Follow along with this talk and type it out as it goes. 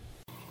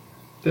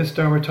This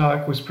Dharma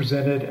talk was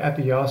presented at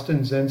the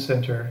Austin Zen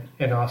Center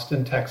in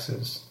Austin,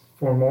 Texas.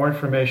 For more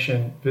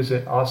information,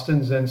 visit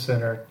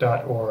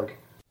austinzencenter.org.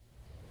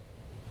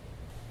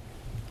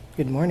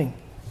 Good morning.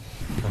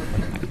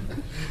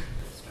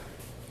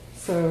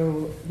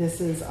 So this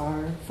is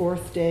our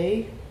fourth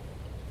day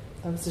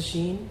of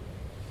Sesshin.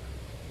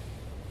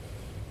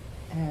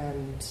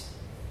 And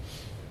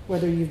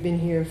whether you've been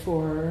here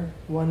for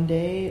 1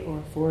 day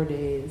or 4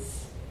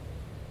 days,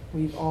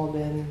 we've all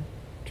been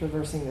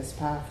traversing this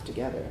path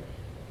together.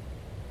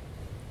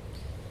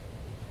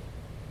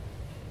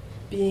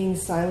 Being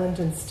silent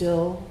and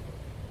still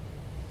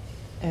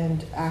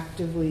and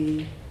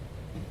actively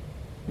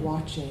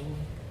watching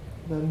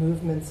the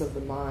movements of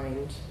the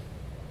mind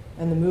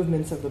and the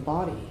movements of the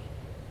body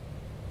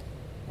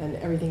and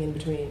everything in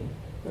between,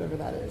 whatever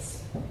that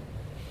is.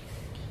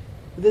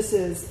 This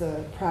is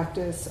the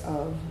practice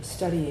of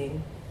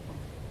studying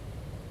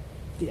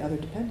the other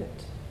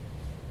dependent.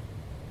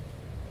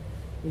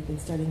 We've been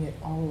studying it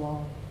all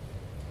along.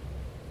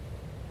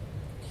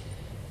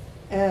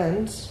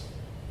 And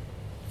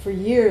for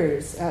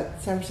years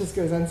at San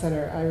Francisco Zen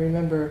Center, I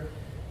remember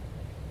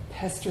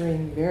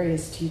pestering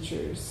various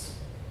teachers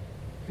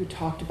who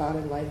talked about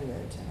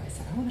enlightenment. And I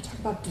said, I want to talk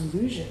about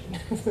delusion.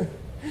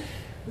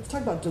 Let's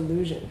talk about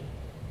delusion.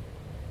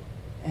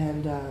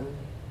 And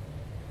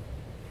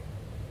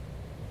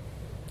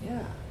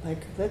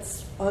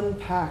let's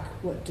unpack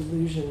what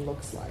delusion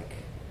looks like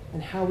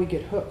and how we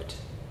get hooked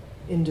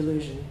in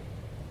delusion.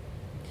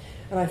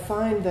 And I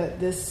find that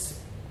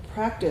this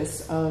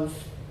practice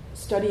of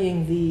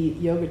studying the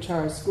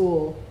Yogacara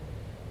school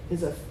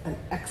is an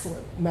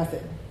excellent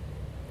method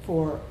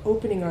for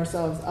opening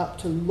ourselves up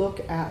to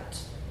look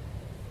at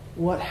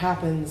what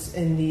happens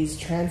in these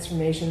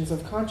transformations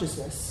of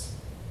consciousness.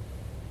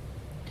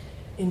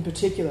 In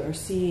particular,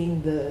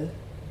 seeing the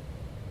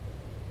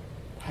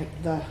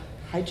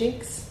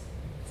hijinks, is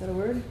that a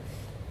word?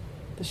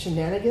 The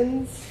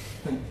shenanigans,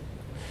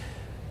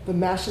 the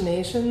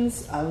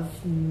machinations of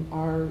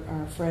our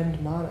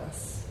friend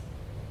Manas,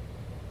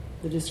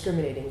 the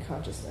discriminating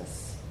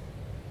consciousness.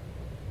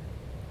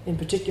 In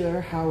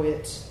particular, how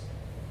it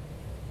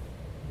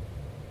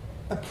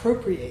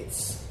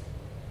appropriates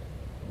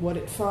what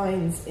it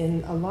finds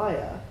in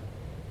alaya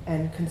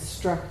and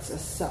constructs a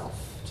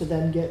self to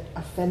then get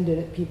offended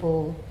at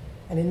people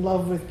and in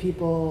love with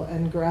people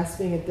and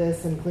grasping at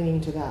this and clinging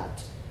to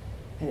that.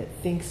 And it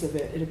thinks of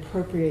it, it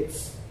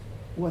appropriates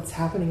what's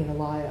happening in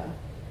alaya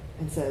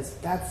and says,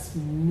 that's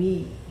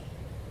me.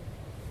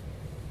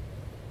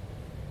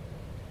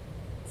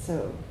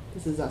 So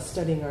this is us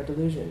studying our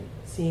delusion,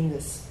 seeing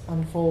this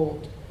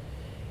unfold.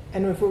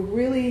 And if we're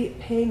really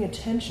paying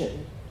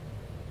attention,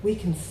 we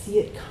can see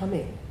it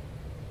coming,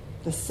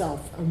 the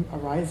self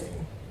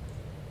arising,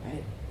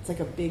 right? It's like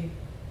a big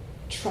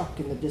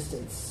truck in the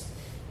distance,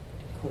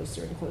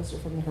 closer and closer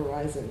from the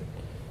horizon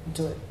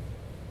until it,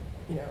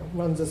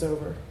 runs us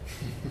over.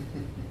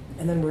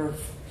 And then we're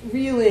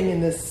reeling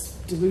in this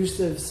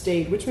delusive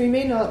state, which we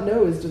may not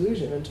know is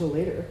delusion until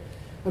later.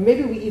 Or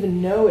maybe we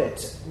even know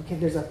it. Okay,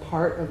 there's a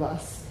part of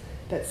us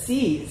that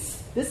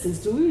sees this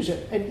is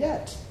delusion, and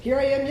yet here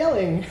I am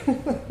yelling,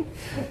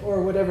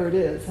 or whatever it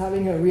is,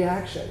 having a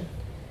reaction,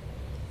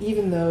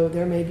 even though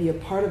there may be a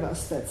part of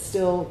us that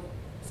still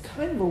is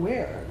kind of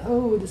aware,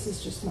 oh, this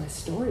is just my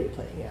story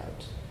playing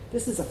out.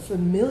 This is a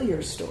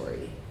familiar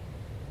story.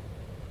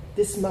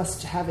 This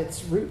must have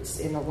its roots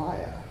in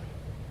alaya.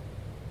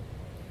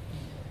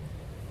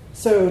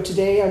 So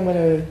today I'm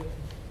going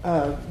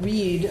to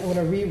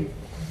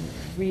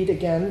reread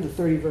again the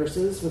 30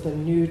 verses with a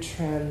new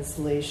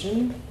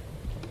translation.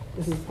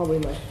 This is probably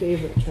my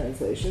favorite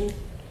translation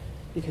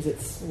because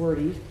it's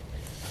wordy.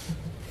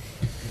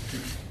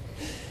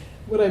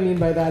 What I mean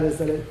by that is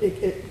that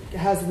it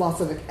has lots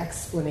of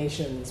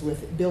explanations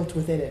built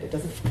within it. It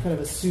doesn't kind of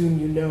assume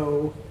you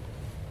know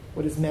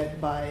what is meant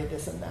by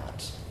this and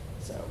that.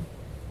 So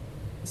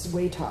this is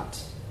way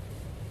taught.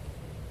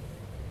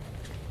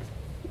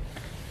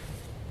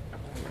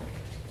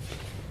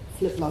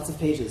 Flip lots of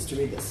pages to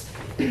read this.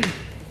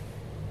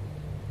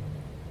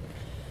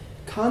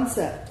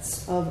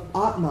 Concepts of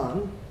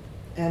Atman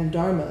and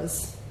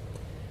Dharmas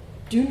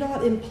do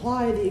not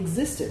imply the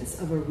existence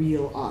of a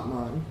real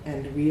Atman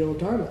and real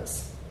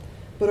Dharmas,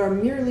 but are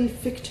merely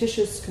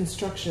fictitious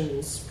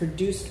constructions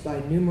produced by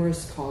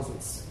numerous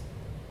causes.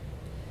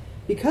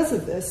 Because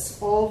of this,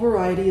 all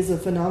varieties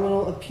of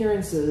phenomenal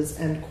appearances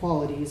and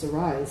qualities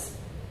arise.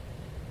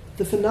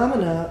 The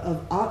phenomena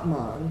of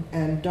Atman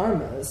and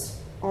Dharmas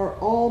are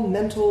all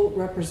mental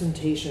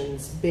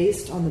representations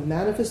based on the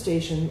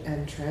manifestation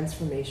and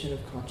transformation of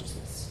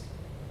consciousness.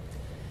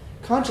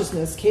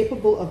 Consciousness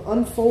capable of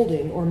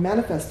unfolding or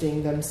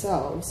manifesting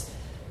themselves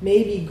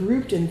may be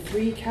grouped in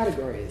 3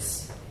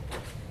 categories.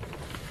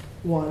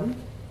 1,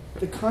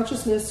 the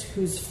consciousness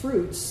whose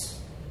fruits,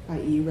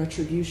 i.e.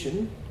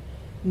 retribution,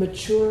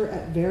 mature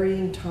at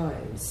varying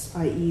times,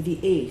 i.e. the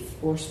 8th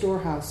or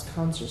storehouse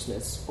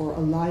consciousness or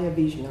alaya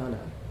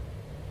vijnana.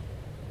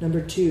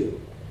 Number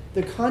 2,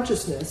 the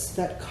consciousness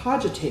that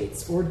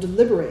cogitates or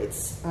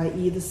deliberates,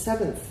 i.e. the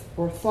seventh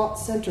or thought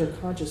center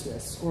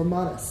consciousness, or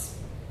manas.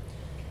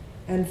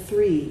 And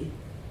 3,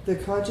 the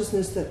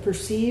consciousness that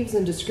perceives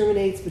and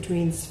discriminates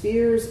between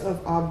spheres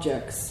of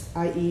objects,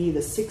 i.e.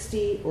 the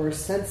 60 or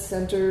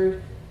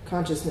sense-centered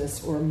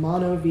consciousness, or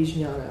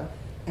mano-vijnana,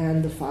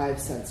 and the 5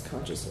 sense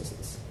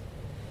consciousnesses.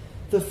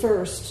 The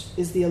first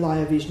is the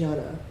alaya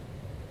vijnana.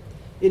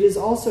 It is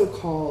also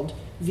called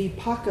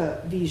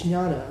vipaka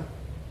vijnana,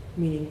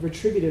 meaning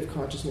retributive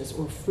consciousness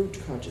or fruit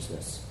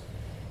consciousness,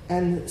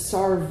 and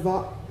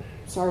sarvabija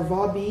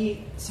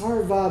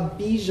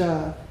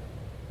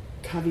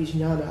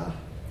kavijnana.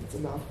 It's a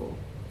mouthful.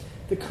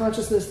 The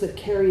consciousness that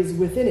carries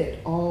within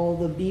it all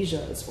the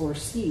bijas or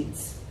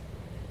seeds.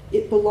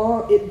 It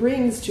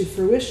brings to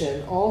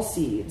fruition all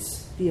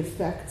seeds, the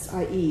effects,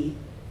 i.e.,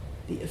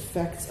 the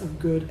effects of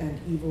good and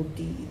evil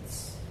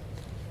deeds.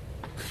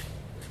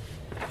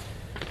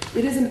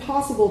 It is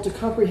impossible to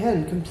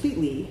comprehend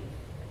completely,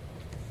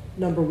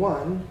 number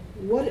 1,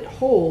 what it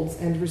holds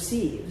and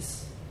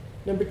receives,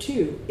 number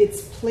 2,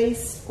 its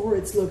place or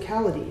its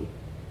locality,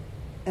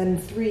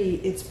 and 3,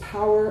 its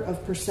power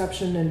of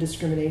perception and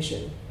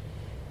discrimination.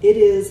 It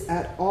is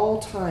at all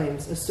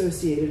times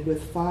associated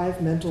with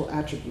 5 mental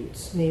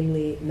attributes,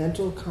 namely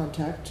mental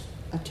contact,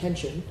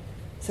 attention,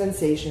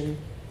 sensation,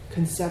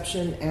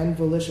 conception, and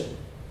volition.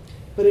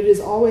 But it is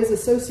always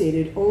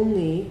associated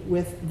only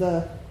with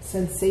the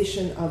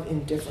sensation of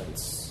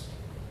indifference.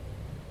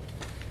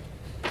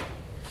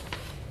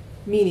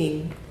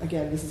 Meaning,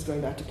 again, this is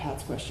going back to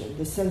Pat's question,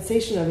 the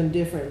sensation of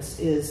indifference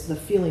is the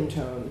feeling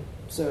tone,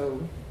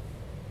 so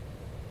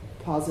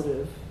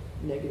positive,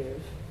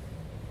 negative,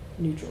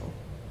 neutral.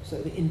 So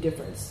the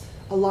indifference.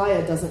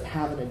 Alaya doesn't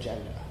have an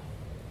agenda.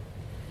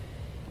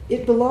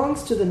 It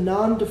belongs to the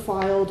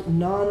non-defiled,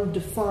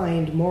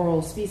 non-defined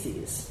moral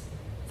species.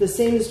 The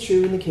same is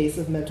true in the case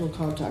of mental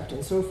contact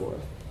and so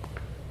forth.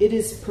 It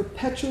is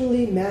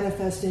perpetually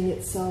manifesting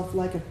itself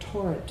like a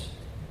torrent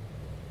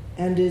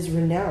and is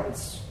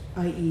renounced,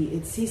 i.e.,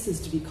 it ceases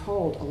to be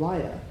called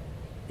alaya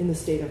in the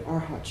state of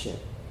arhatship,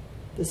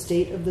 the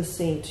state of the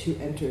saint who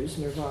enters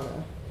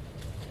nirvana.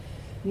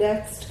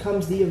 Next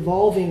comes the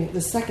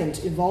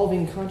second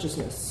evolving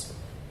consciousness.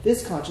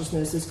 This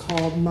consciousness is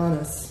called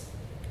manas.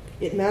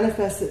 It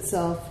manifests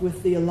itself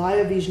with the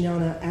alaya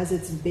vijnana as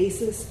its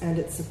basis and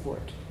its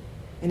support.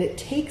 And it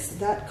takes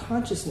that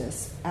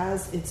consciousness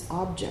as its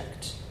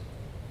object.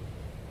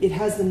 It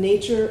has the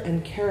nature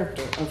and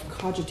character of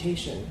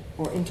cogitation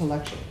or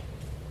intellection.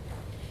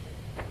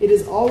 It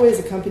is always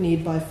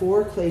accompanied by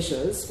 4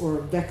 kleshas, or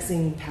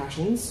vexing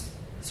passions,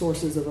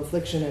 sources of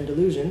affliction and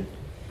delusion,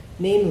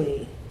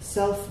 namely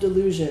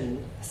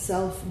self-delusion,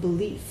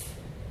 self-belief,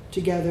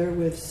 together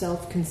with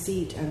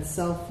self-conceit and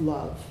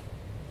self-love.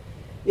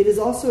 It is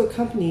also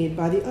accompanied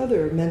by the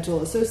other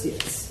mental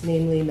associates,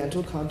 namely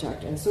mental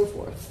contact and so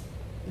forth,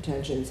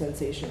 attention,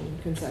 sensation,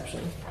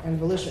 conception, and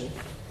volition.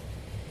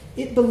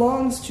 It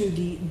belongs to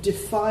the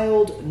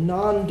defiled,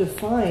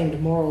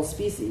 non-defined moral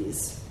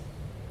species,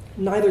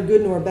 neither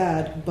good nor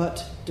bad,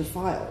 but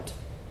defiled.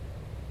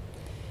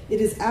 It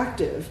is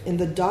active in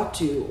the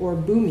dhatu, or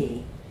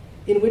bhumi,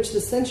 in which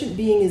the sentient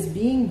being is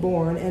being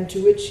born and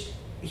to which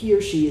he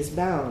or she is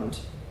bound.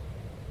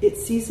 It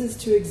ceases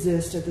to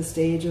exist at the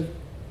stage of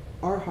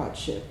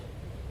arhatship,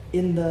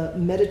 in the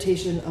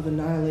meditation of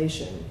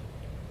annihilation,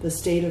 the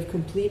state of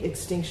complete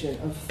extinction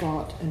of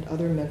thought and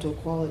other mental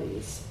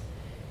qualities,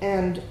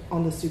 and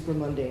on the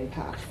supramundane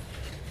path.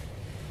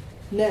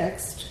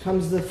 Next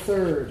comes the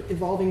third,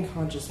 evolving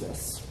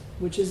consciousness,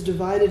 which is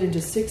divided into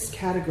 6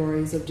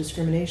 categories of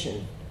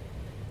discrimination.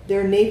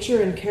 Their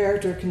nature and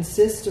character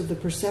consist of the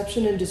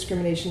perception and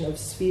discrimination of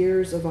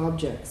spheres of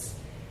objects.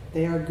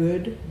 They are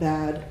good,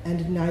 bad,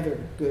 and neither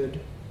good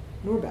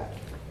nor bad.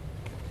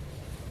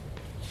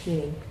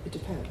 Meaning, it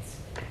depends.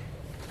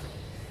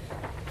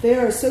 They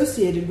are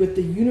associated with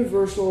the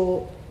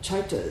universal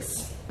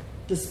chaitas,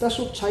 the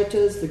special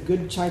chaitas, the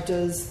good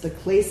chaitas, the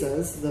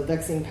klesas, the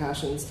vexing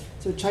passions.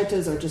 So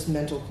chaitas are just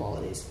mental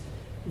qualities.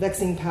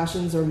 Vexing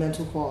passions are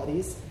mental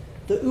qualities.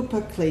 The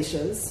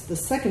upakleshas, the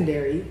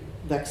secondary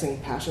vexing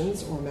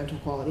passions or mental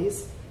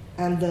qualities,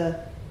 and the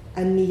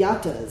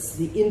aniyatas,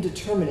 the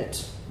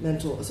indeterminate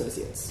mental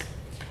associates.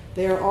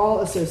 They are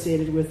all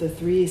associated with the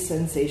 3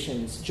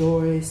 sensations,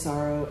 joy,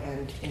 sorrow,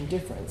 and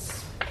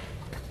indifference.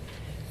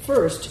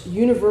 First,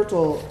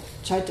 universal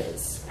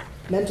chaitas,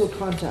 mental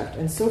contact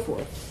and so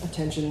forth,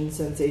 attention,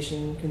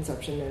 sensation,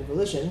 conception, and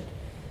volition.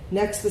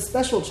 Next, the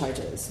special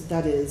chaitas,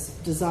 that is,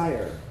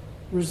 desire,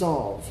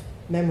 resolve,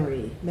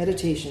 memory,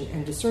 meditation,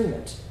 and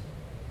discernment.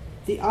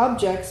 The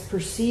objects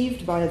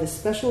perceived by the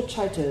special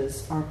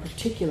chaitas are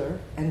particular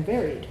and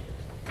varied.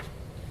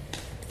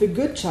 The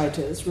good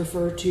chaitas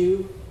refer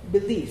to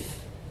belief,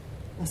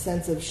 a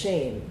sense of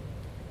shame,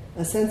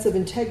 a sense of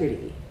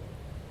integrity,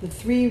 the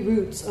 3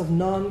 roots of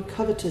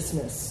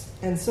non-covetousness,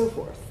 and so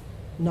forth,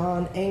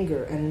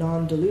 non-anger and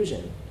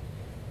non-delusion,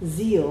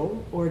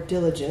 zeal or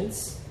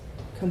diligence,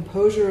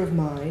 composure of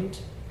mind,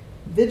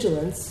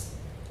 vigilance,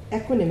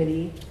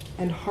 equanimity,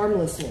 and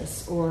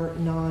harmlessness or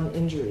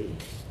non-injury.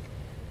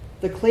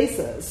 The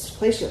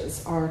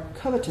kleshas are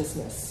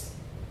covetousness,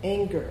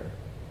 anger,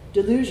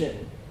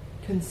 delusion,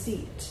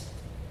 conceit,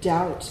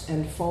 doubt,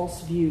 and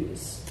false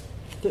views.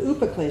 The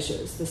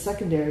upakleshas, the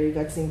secondary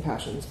vexing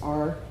passions,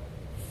 are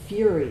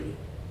fury,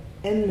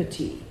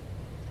 enmity,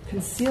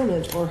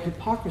 concealment or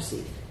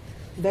hypocrisy,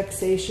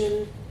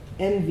 vexation,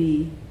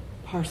 envy,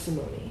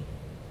 parsimony.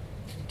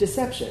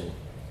 Deception,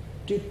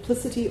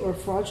 duplicity or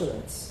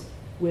fraudulence,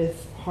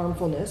 with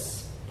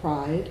harmfulness,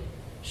 pride,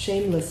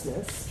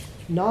 shamelessness,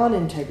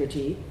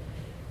 non-integrity,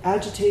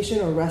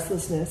 agitation or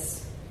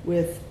restlessness,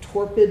 with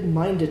torpid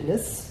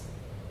mindedness,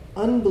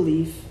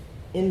 unbelief,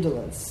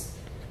 indolence,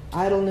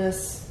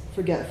 idleness,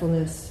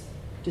 forgetfulness,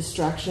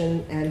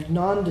 distraction, and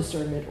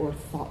non-discernment or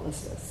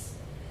thoughtlessness.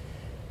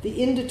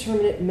 The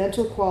indeterminate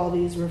mental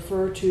qualities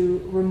refer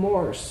to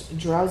remorse,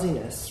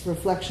 drowsiness,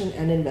 reflection,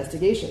 and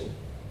investigation.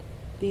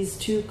 These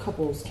two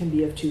couples can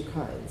be of two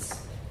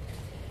kinds.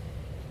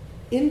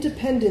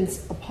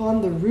 Independence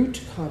upon the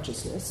root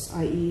consciousness,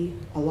 i.e.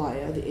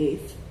 alaya, the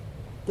eighth,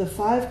 the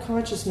five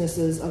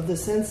consciousnesses of the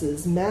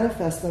senses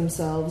manifest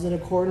themselves in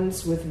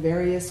accordance with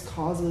various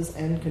causes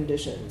and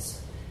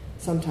conditions,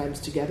 sometimes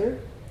together,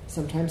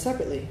 sometimes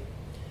separately,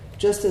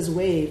 just as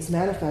waves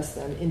manifest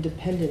them in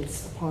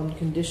dependence upon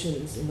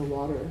conditions in the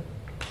water.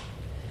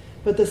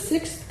 But the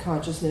sixth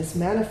consciousness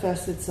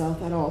manifests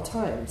itself at all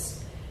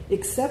times,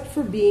 except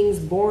for beings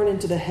born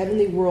into the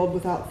heavenly world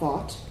without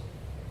thought.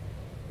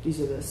 These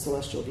are the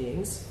celestial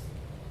beings.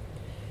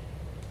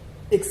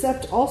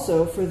 Except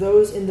also for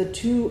those in the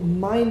two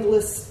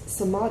mindless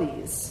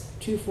samadhis,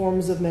 two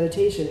forms of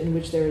meditation in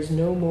which there is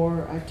no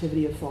more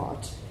activity of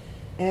thought,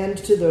 and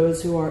to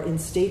those who are in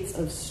states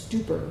of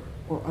stupor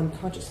or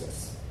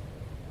unconsciousness.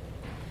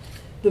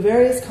 The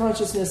various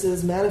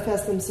consciousnesses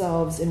manifest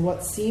themselves in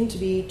what seem to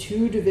be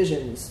two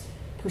divisions,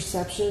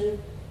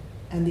 perception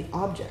and the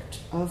object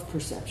of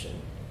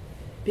perception.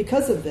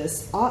 Because of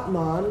this,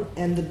 Atman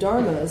and the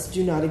Dharmas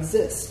do not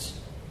exist.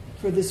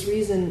 For this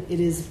reason, it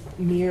is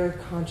mere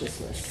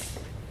consciousness.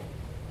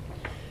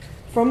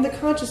 From the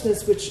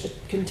consciousness which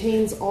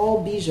contains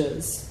all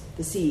bijas,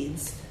 the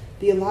seeds,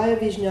 the alaya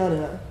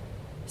vijnana,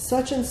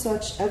 such and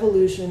such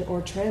evolution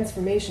or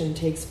transformation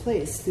takes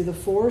place through the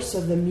force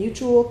of the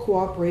mutual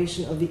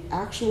cooperation of the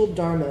actual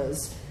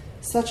dharmas.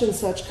 Such and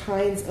such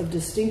kinds of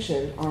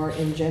distinction are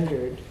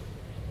engendered.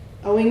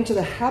 Owing to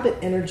the habit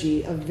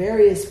energy of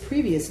various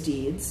previous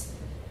deeds,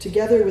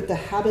 together with the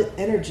habit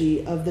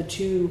energy of the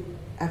two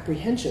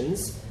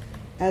apprehensions,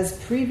 as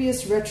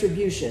previous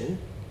retribution,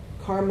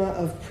 karma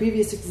of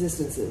previous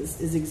existences,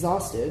 is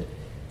exhausted,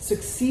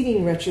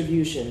 succeeding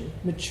retribution,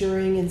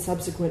 maturing in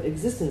subsequent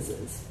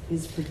existences,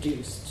 is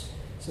produced.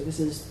 So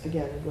this is,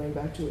 again, going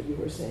back to what you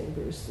were saying,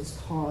 Bruce, this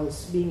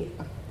cause, being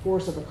a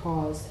force of a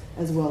cause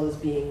as well as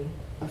being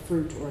a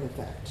fruit or an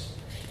effect.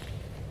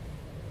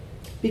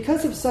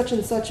 Because of such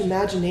and such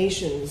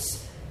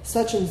imaginations,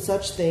 such and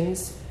such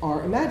things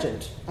are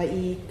imagined,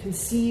 i.e.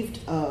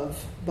 conceived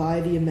of by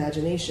the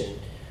imagination.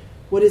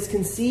 What is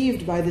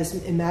conceived by this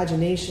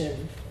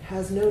imagination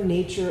has no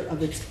nature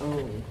of its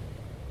own.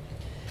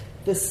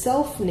 The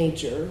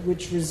self-nature,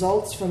 which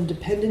results from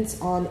dependence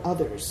on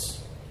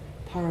others,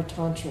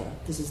 paratantra,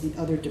 this is the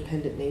other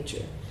dependent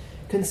nature,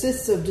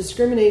 consists of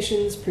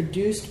discriminations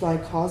produced by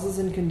causes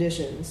and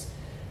conditions.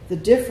 The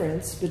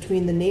difference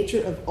between the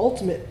nature of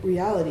ultimate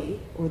reality,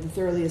 or the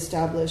thoroughly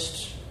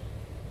established,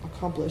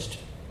 accomplished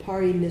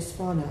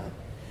parinisvana,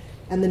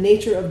 and the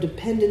nature of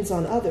dependence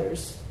on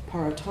others,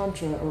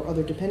 paratantra, or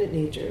other dependent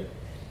nature,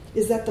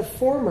 is that the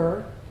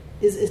former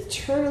is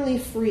eternally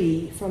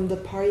free from the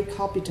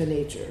parikalpita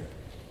nature,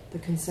 the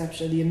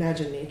conception, the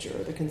imagined nature,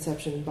 or the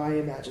conception by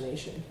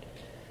imagination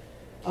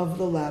of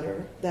the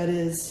latter, that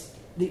is,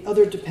 the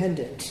other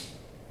dependent.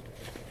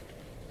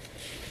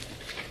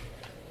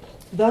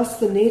 Thus,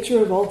 the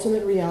nature of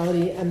ultimate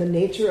reality and the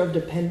nature of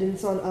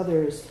dependence on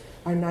others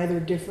are neither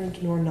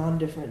different nor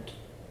non-different.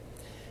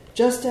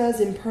 Just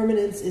as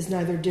impermanence is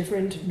neither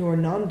different nor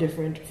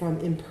non-different from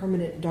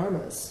impermanent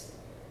dharmas.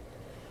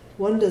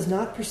 One does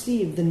not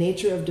perceive the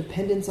nature of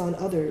dependence on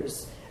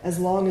others as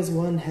long as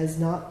one has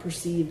not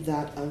perceived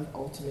that of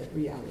ultimate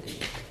reality.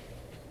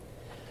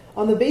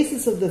 On the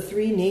basis of the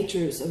three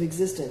natures of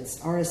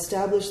existence are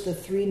established the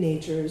three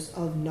natures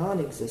of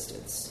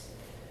non-existence.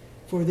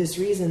 For this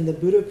reason, the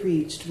Buddha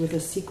preached with a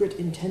secret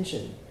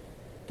intention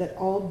that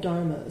all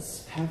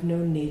dharmas have no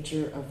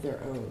nature of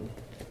their own.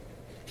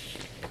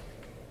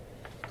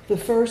 The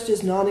first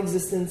is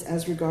non-existence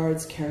as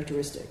regards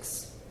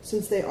characteristics,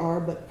 since they are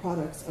but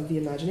products of the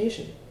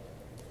imagination.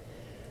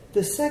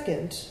 The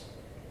second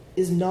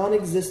is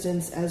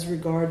non-existence as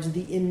regards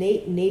the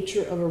innate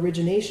nature of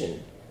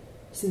origination,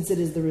 since it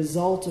is the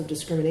result of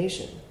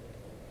discrimination.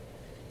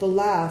 The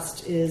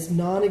last is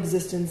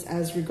non-existence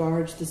as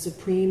regards the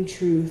supreme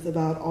truth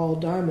about all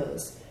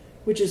dharmas,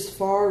 which is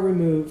far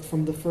removed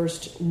from the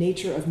first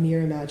nature of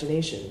mere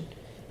imagination,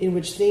 in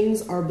which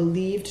things are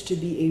believed to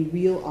be a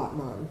real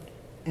Atman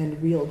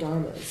and real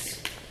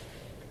dharmas.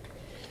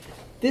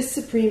 This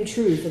supreme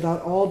truth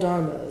about all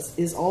dharmas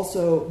is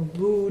also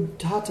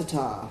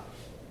buddhatata,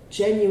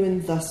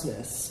 genuine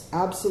thusness,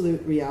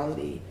 absolute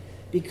reality,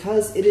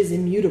 because it is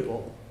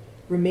immutable,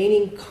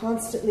 remaining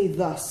constantly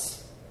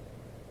thus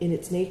in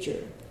its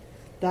nature.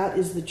 That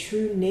is the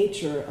true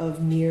nature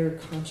of mere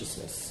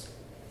consciousness.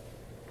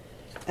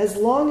 As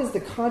long as the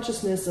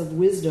consciousness of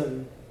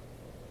wisdom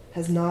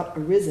has not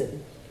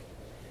arisen,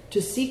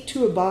 to seek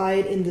to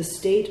abide in the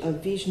state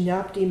of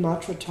vijñāpti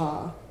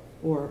matrata,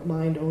 or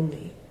mind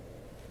only,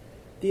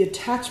 the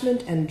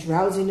attachment and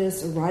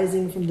drowsiness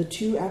arising from the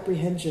two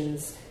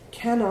apprehensions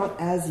cannot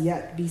as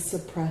yet be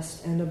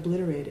suppressed and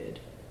obliterated.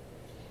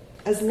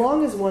 As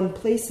long as one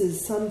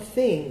places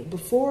something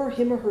before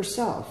him or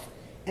herself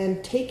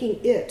and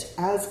taking it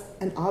as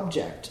an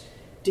object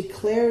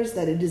declares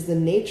that it is the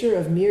nature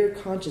of mere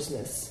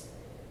consciousness,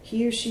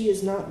 he or she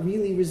is not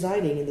really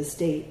residing in the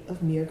state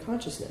of mere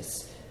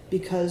consciousness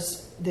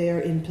because they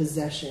are in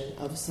possession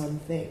of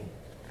something.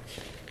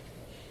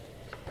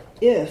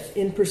 If,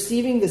 in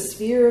perceiving the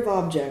sphere of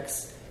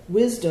objects,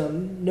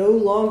 wisdom no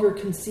longer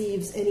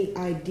conceives any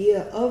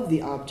idea of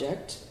the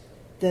object,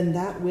 then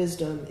that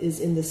wisdom is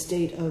in the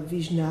state of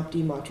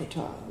vijñāpti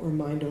matrata, or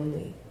mind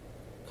only,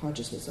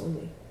 consciousness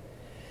only.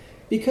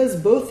 Because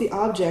both the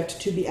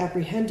object to be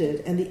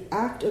apprehended and the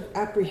act of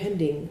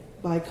apprehending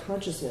by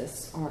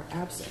consciousness are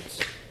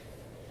absent.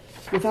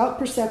 Without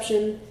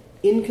perception,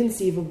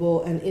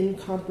 inconceivable and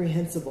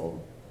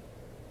incomprehensible.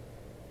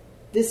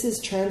 This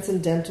is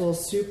transcendental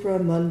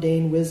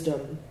supra-mundane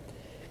wisdom.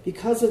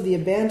 Because of the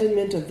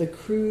abandonment of the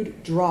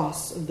crude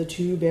dross of the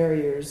two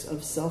barriers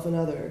of self and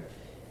other,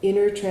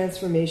 inner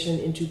transformation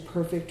into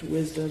perfect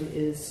wisdom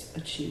is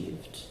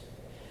achieved.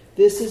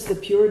 This is the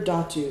pure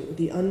dhatu,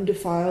 the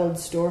undefiled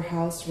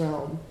storehouse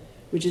realm,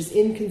 which is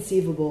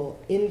inconceivable,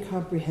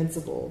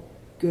 incomprehensible,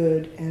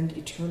 good, and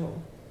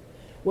eternal.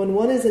 When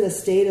one is in a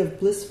state of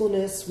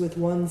blissfulness with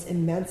one's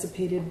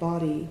emancipated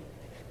body,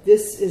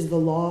 this is the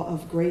law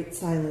of great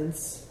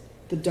silence,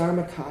 the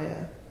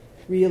Dharmakaya,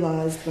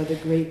 realized by the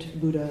great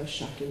Buddha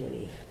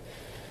Shakyamuni.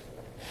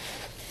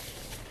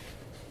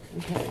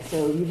 Okay,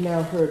 so you've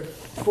now heard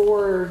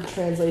 4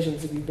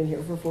 translations, if you've been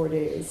here for 4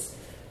 days,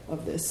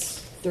 of this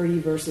 30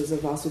 verses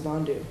of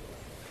Vasubandhu.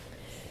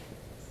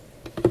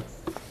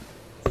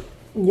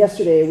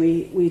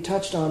 Yesterday we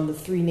touched on the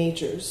 3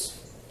 natures.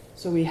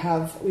 So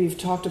we've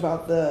talked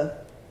about the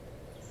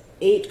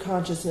 8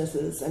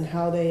 consciousnesses and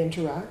how they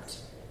interact,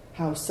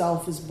 how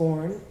self is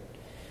born.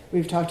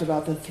 We've talked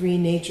about the 3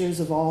 natures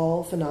of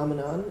all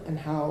phenomenon and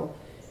how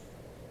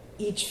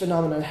each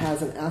phenomenon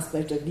has an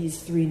aspect of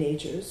these 3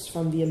 natures,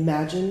 from the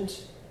imagined,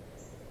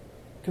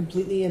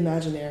 completely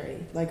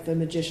imaginary, like the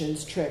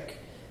magician's trick,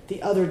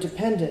 the other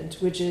dependent,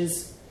 which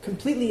is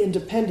completely in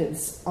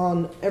dependence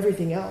on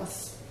everything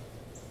else.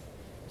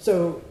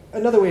 So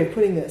another way of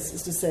putting this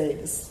is to say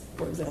this,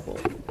 for example.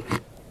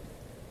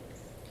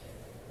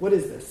 What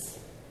is this?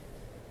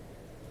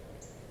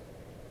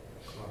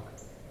 Clock.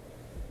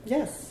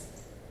 Yes,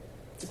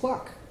 it's a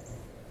clock.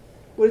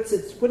 What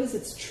is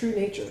its true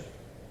nature?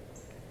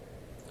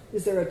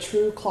 Is there a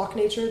true clock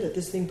nature that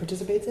this thing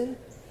participates in?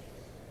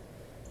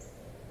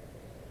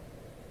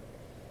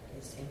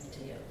 It's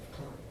empty of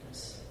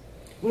clockness.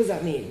 What does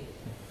that mean?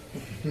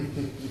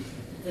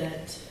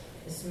 That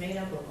it's made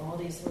up of all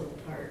these little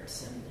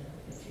parts, and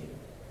if you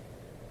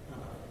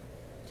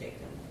take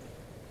them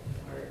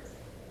apart,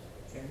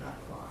 they're not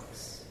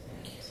clocks.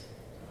 And,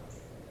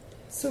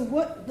 So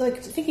what,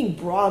 like thinking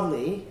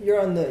broadly, you're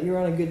on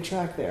a good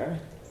track there.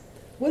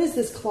 What is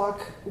this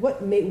clock?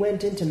 What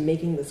went into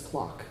making this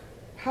clock?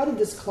 How did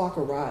this clock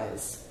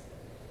arise?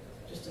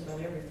 just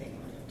about everything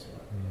went into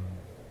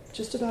it.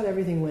 Just about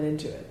everything went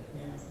into it.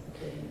 Yeah,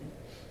 including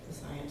the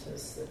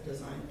scientists that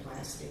designed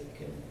plastic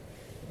and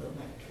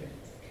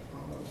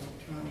all the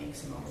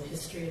electronics and all the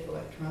history of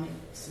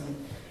electronics and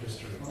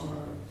History of all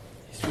time.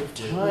 History of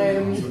Yeah,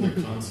 time. so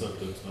the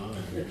concept of time.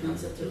 the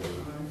concept of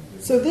time.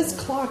 So this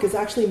clock is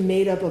actually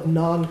made up of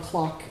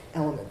non-clock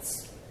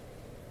elements.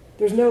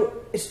 There's no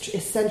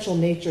essential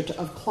nature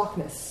of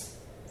clockness.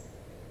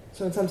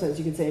 So in some sense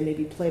you could say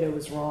maybe Plato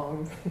was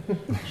wrong.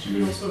 Should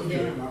we also view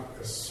Yeah. it not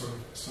as sort of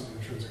some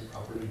intrinsic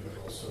property,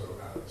 but also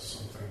as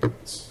something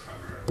that's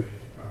primarily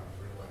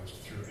realized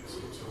through its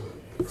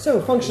utility? So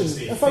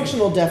It's a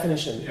functional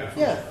definition.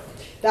 Yeah.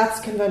 That's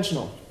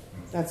conventional.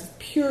 That's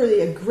purely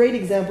a great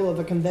example of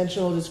a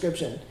conventional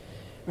description,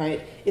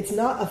 right? It's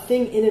not a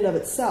thing in and of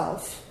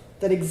itself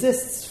that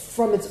exists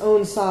from its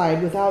own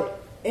side without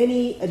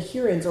any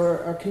adherence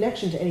or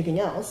connection to anything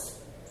else,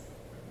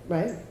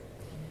 right?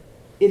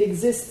 It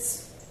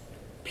exists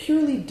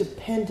purely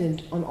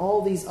dependent on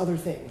all these other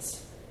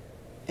things.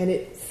 And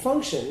it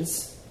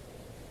functions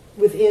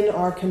within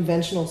our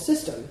conventional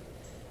system.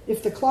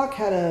 If the clock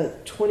had a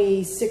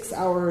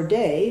 26-hour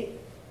day,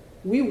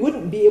 we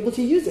wouldn't be able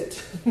to use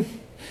it.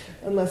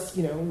 Unless,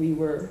 we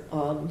were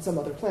on some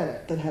other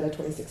planet that had a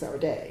 26-hour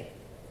day,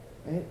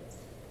 right?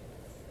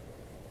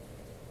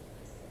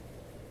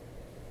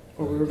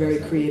 Or we were very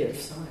creative.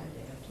 Inside,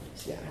 they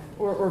have to Yeah,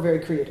 or very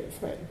creative,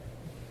 right?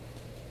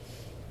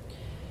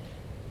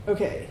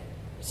 Okay,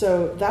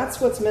 So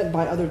that's what's meant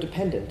by other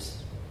dependent.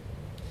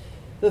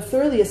 The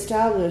thoroughly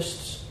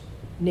established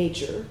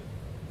nature,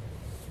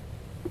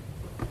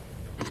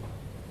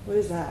 what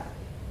is that?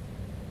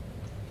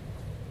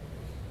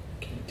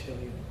 Can't tell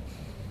you.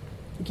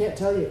 You can't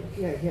tell you.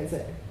 Yeah, you can't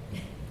say.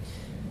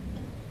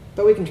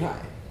 But we can try.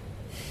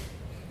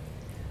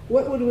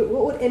 What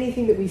would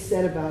anything that we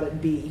said about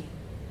it be?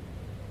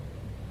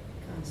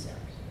 Concept.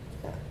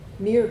 Yeah.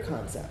 Mere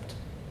concept.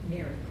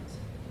 Mere concept.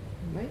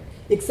 Right?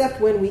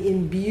 Except when we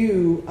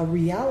imbue a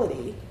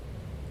reality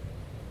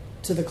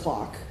to the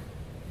clock,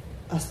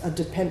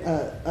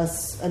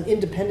 an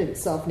independent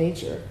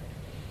self-nature,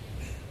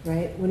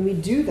 right? When we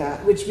do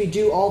that, which we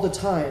do all the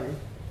time,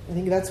 I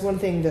think that's one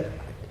thing that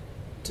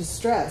to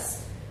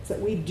stress, is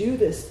that we do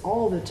this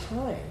all the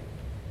time.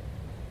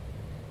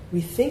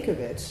 We think of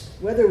it,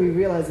 whether we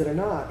realize it or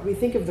not, we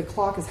think of the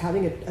clock as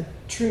having a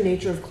true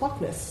nature of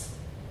clockness.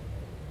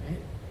 Right?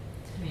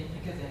 I mean,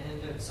 think of the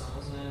end of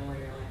Zazen where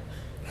you're like,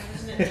 Why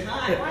isn't it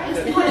time? Why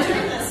is the clock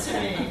doing this to me?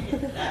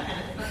 That kind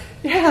of thing.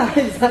 Yeah,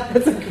 exactly.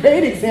 That's a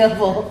great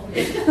example.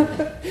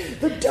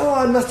 The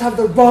dawn must have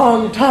the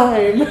wrong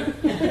time.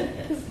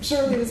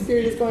 Surely this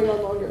period is going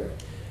on longer.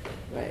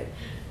 Right.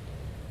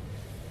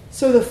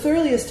 So the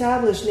thoroughly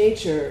established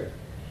nature,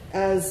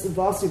 as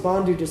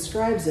Vasubandhu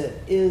describes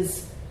it,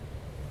 is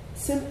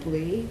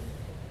simply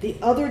the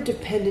other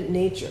dependent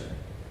nature,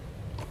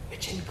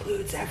 which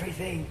includes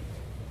everything.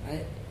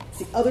 Right? It's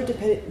the other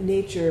dependent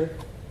nature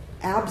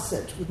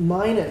absent, with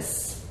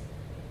minus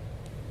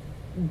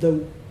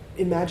the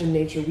imagined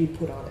nature we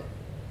put on it.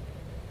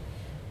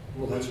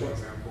 Well, That's that's an right.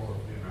 example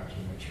of the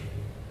imagined nature.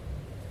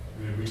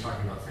 I mean, are we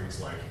talking about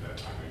things like that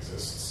time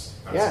exists?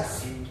 That's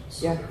Yes. imagined,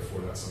 so Yeah.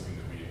 therefore that's something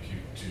that we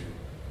impute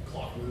to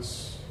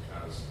clockness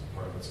as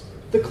part of its other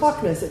The dependency.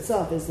 clockness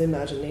itself is the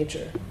imagined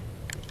nature.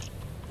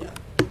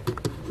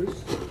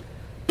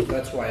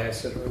 That's why I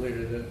said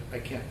earlier that I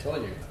can't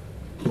tell you.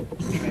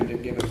 I'm trying to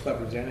give a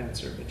clever Zen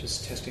answer, but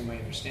just testing my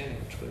understanding,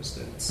 which was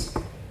that it's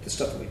the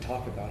stuff that we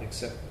talk about,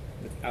 except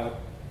without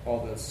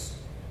all this.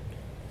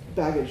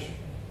 Baggage.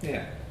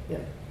 Yeah, Yeah.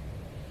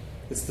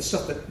 it's the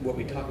stuff that what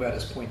we talk about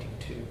is pointing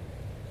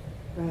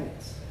to. Right.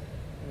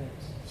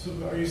 So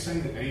are you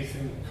saying that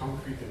anything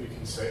concrete that we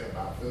can say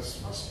about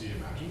this must be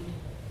imagined?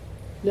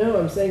 No,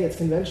 I'm saying it's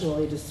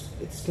conventionally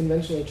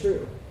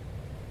true.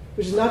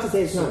 Which is not to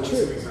say it's so not what's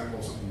true. an example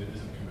of something that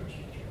isn't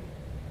conventionally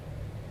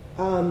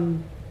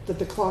true? That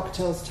the clock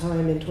tells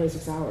time in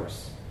 26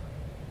 hours.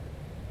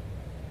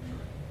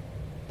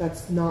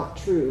 That's not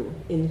true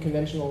in the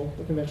conventional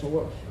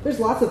world. There's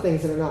lots of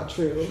things that are not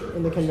true Sure,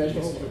 in the of course.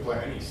 conventional You can world.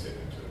 apply any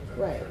statement to it. Then.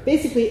 Right. Sure.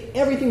 Basically,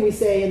 everything we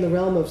say in the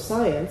realm of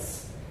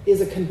science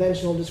is a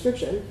conventional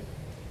description.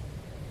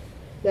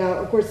 Now,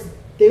 of course,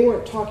 they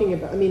weren't talking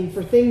about,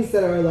 for things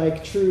that are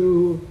like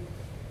true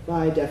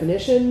by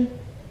definition,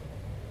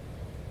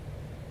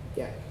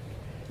 yeah,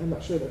 I'm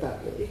not sure that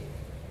really.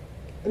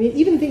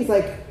 Even things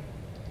like,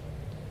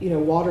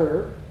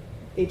 water,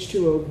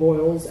 H2O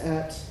boils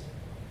at,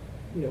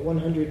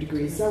 100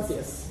 degrees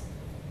Celsius.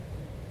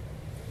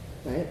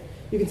 Right?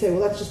 You can say,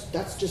 well,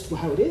 that's just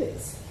how it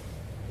is.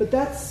 But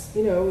that's,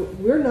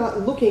 we're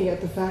not looking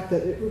at the fact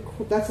that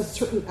that's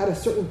at a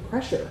certain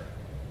pressure,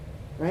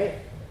 right?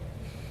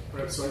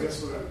 Right, so I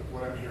guess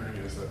what I'm hearing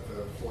is that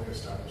the fully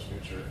established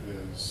nature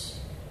is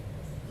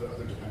the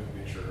other dependent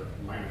nature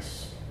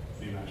minus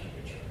the imagined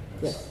nature, in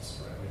a Yes.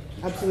 sense, right? Like,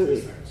 to track Absolutely.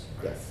 these things,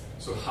 right? Yes.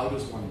 So how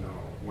does one know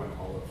when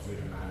all of the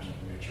imagined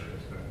nature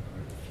has been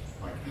removed?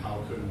 Like,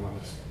 how could one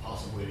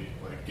possibly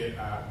get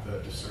at the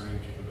discerning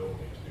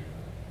capability to do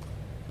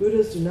that?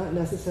 Buddhas do not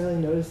necessarily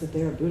notice that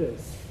they are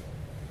Buddhas.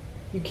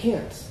 You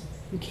can't.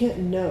 You can't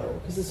know,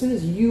 because as soon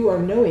as you are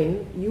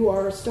knowing, you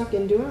are stuck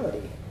in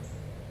duality.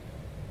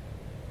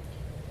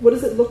 What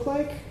does it look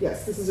like?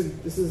 Yes, this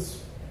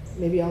is.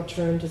 Maybe I'll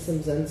turn to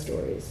some Zen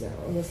stories now,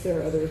 unless there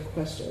are other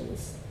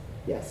questions.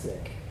 Yes,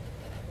 Nick.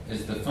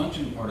 Is the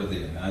function part of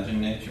the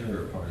imagined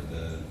nature or part of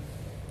the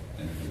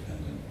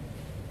interdependent?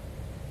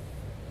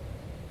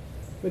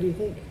 What do you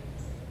think?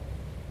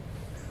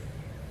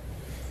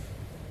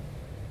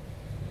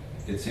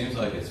 It seems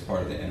like it's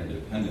part of the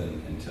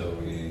interdependent until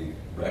we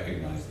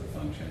recognize the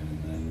function,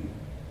 and then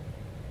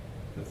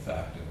the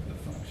fact of the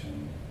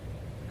function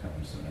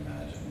becomes an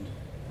imagined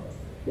part of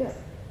it. Yeah,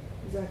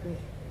 exactly.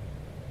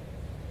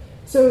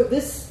 So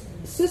this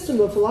system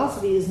of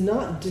philosophy is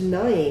not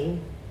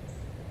denying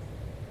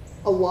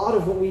a lot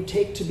of what we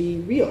take to be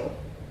real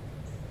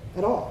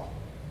at all.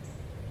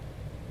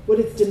 What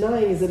it's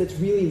denying is that it's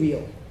really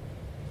real.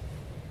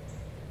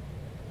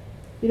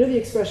 You know the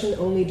expression,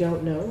 only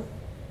don't know?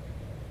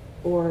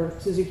 Or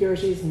Suzuki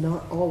Roshi's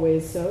not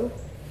always so?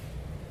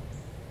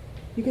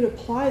 You can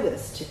apply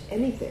this to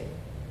anything.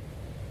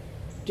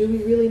 Do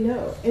we really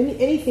know?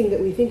 Anything that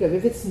we think of,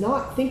 if it's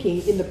not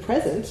thinking in the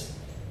present,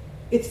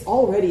 it's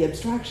already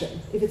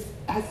abstraction. If it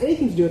has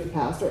anything to do with the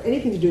past or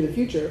anything to do with the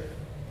future,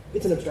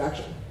 it's an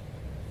abstraction.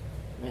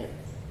 Right?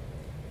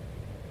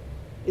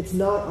 It's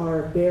not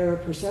our bare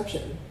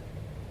perception.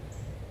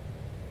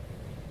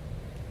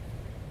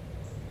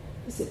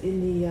 is it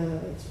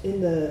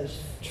in the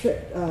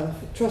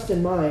Trust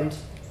in Mind,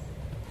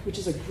 which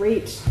is a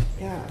great,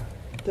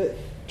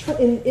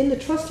 in the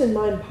Trust in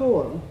Mind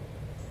poem,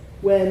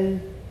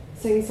 when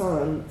Seng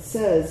San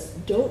says,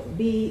 don't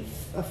be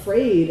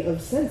afraid of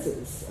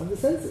the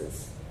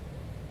senses.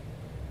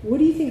 What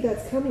do you think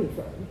that's coming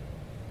from?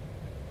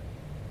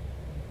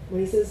 When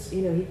he says,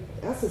 he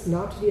asks us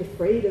not to be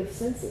afraid of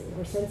senses,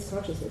 or sense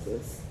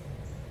consciousnesses.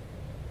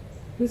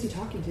 Who's he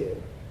talking to?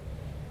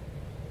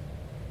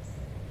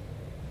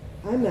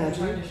 I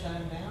imagine. Trying to shut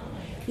him down?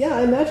 Yeah,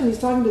 I imagine he's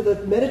talking to the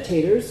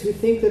meditators who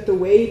think that the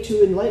way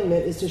to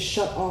enlightenment is to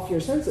shut off your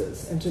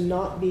senses and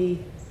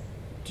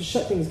to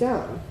shut things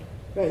down.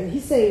 Right? And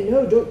he's saying,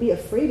 no, don't be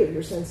afraid of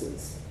your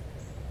senses.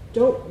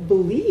 Don't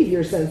believe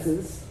your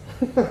senses.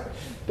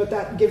 But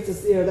that gives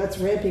us, that's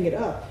ramping it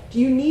up. Do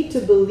you need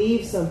to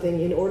believe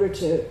something in order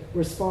to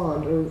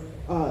respond or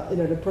in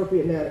an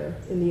appropriate manner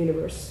in the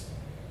universe?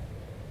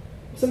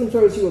 If someone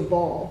throws you a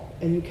ball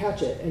and you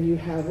catch it and you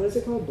have, what is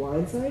it called,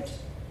 blind sight?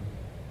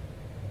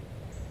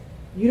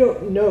 You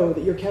don't know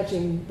that you're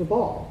catching the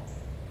ball,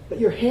 but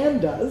your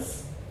hand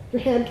does.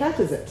 Your hand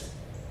catches it.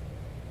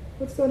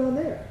 What's going on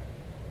there?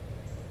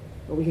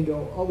 Well, we can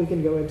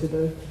go into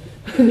the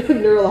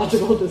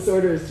neurological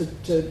disorders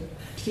to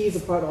tease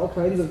apart all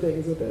kinds of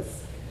things with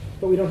this,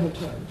 but we don't have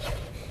time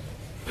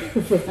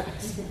for that.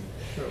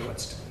 Or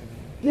what's time?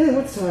 Yeah,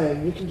 what's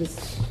time? We can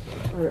just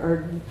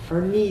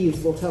our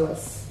knees will tell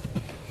us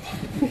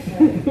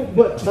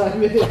what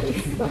time it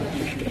is.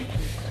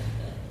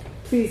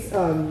 Please,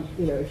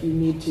 if you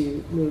need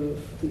to move,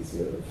 please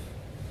move.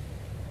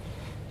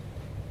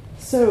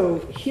 So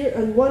here,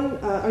 and one,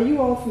 are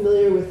you all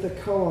familiar with the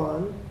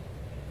koan?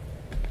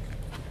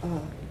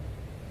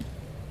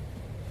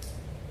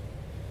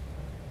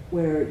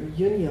 Where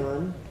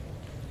Yunyan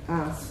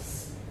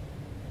asks,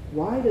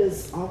 why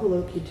does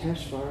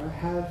Avalokiteshvara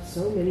have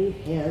so many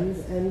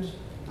hands and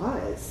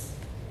eyes?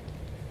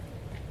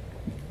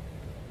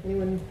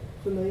 Anyone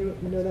familiar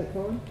with, know that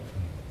koan?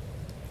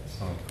 It's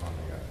not the koan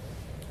I got.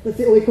 That's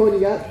the only koan you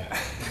got?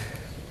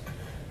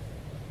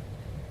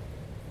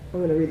 I'm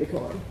going to read the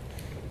koan.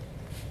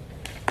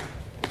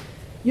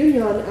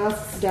 Yunyan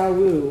asks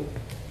Dawu,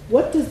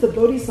 what does the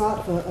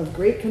Bodhisattva of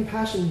great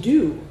compassion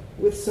do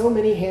with so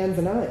many hands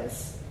and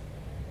eyes?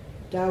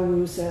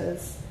 Dawu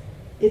says,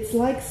 it's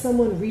like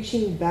someone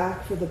reaching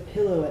back for the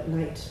pillow at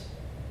night.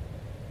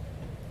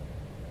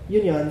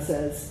 Yunyan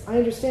says, I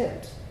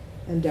understand.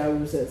 And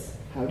Dawu says,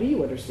 how do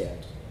you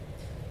understand?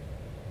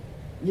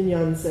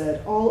 Yunyan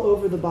said, all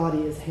over the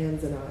body is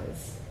hands and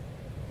eyes.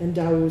 And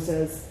Dawu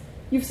says,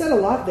 you've said a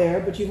lot there,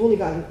 but you've only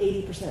gotten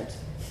 80%.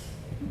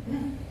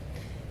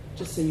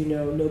 Just so you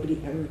know,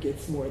 nobody ever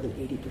gets more than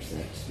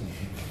 80%.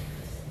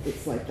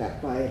 It's like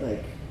that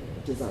by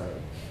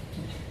design.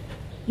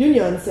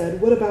 Yunyan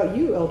said, what about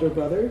you, elder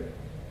brother?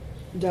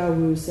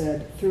 Dawu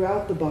said,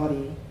 throughout the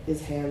body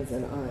is hands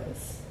and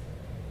eyes.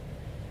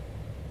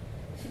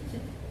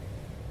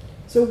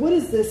 So what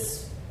is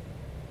this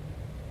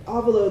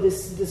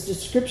this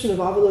description of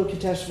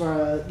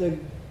Avalokiteshvara, the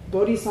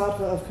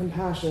Bodhisattva of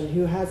compassion,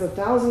 who has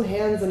 1,000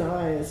 hands and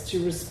eyes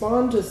to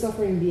respond to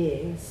suffering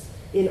beings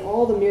in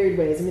all the myriad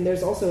ways? I mean,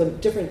 there's also a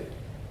different,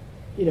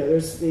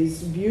 there's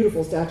these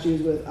beautiful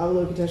statues with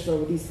Avalokiteshvara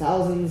with these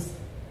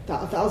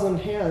 1,000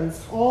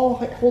 hands, all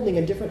holding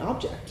a different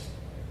object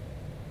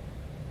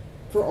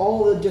for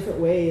all the different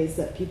ways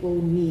that people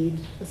need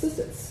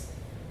assistance,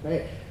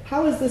 right?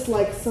 How is this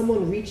like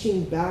someone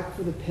reaching back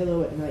for the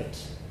pillow at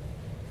night?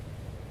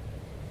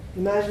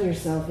 Imagine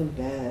yourself in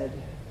bed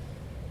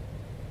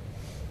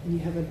and you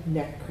have a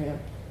neck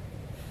cramp.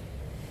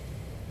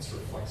 It's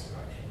reflexive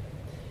action.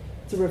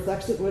 It's a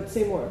reflexive,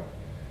 say more.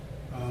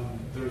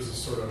 There's a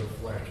sort of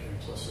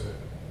implicit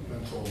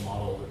mental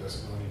model that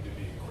doesn't really need to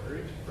be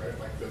queried, right?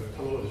 Like the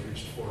pillow is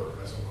reached for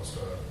as almost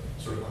a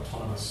sort of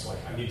autonomous,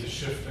 I need to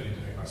shift, I need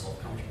to make myself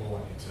comfortable, I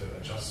need to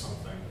adjust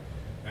something.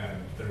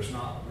 And there's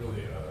not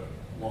really a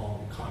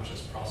long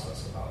conscious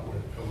process about where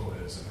the pillow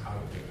is and how to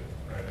do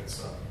it, right? It's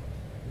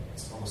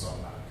almost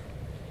automatic.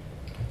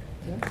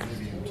 Yeah.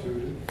 Maybe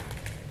intuitive.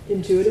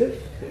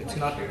 Intuitive?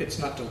 It's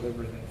not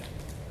deliberative.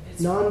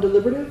 It's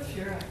Non-deliberative?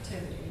 pure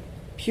activity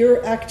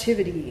Pure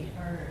activity.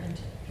 or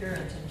pure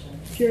intention.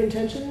 Pure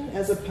intention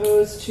as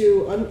opposed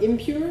to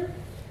impure?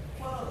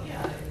 Well,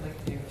 yeah, like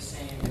you were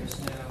saying, you're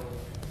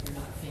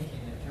not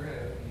thinking it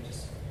through. You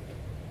just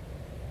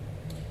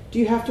Do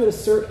you have to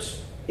assert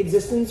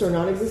existence or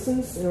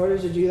non-existence in order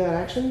to do that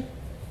action?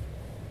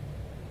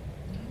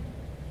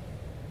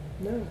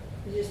 No.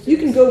 We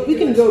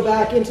can go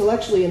back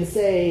intellectually and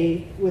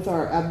say, with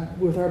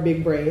our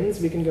big brains,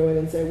 we can go in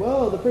and say,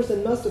 well, the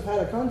person must have had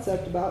a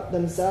concept about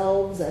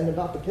themselves and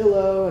about the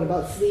pillow and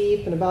about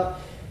sleep and about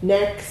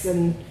necks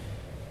and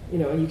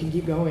you can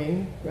keep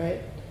going,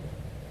 right?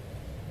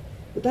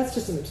 But that's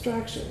just an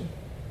abstraction.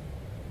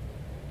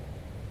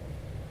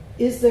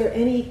 Is there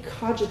any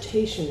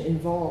cogitation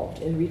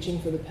involved in reaching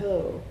for the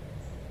pillow?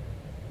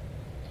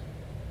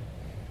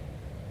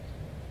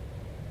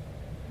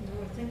 No,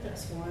 I think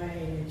that's why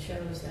you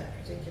chose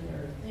that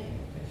particular thing,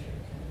 because you're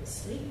kind of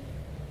asleep.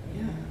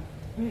 Yeah.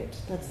 Right.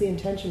 That's the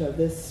intention of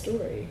this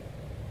story.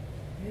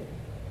 Right.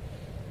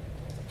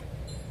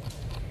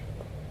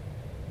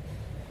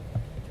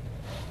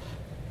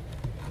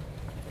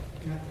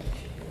 Not that you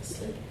should be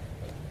asleep.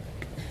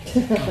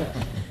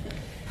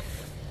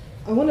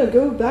 I want to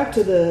go back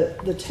to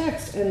the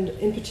text, and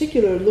in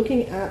particular,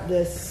 looking at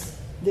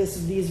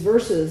these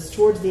verses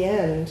towards the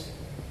end.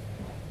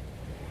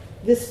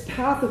 This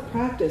path of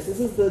practice.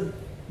 This is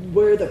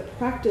where the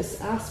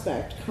practice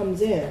aspect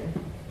comes in.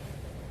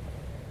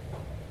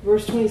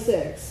 Verse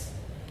 26.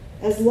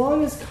 As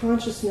long as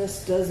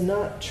consciousness does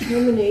not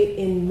terminate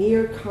in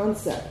mere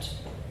concept,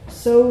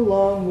 so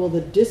long will the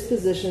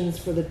dispositions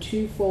for the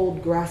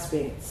twofold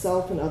grasping,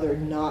 self and other,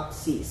 not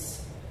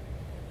cease.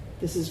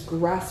 This is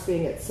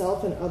grasping at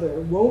self and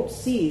other won't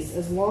cease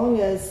as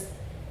long as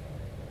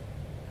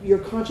your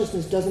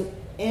consciousness doesn't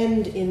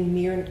end in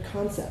mere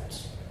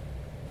concept.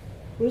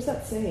 What is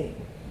that saying?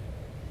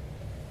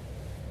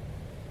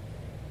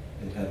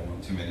 It had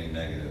one too many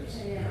negatives.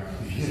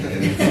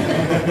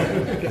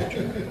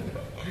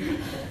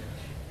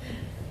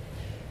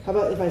 How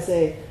about if I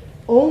say,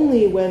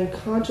 only when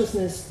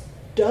consciousness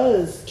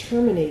does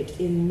terminate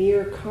in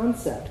mere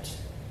concept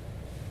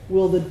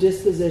will the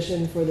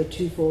disposition for the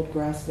twofold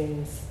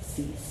graspings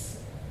cease.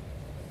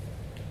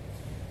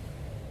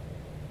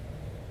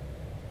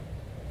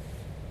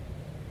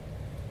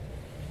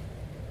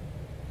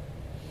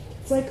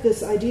 It's like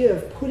this idea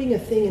of putting a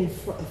thing in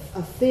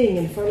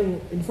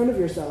front of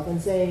yourself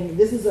and saying,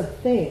 this is a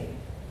thing,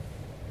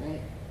 right?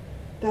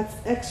 That's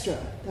extra.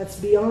 That's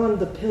beyond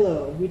the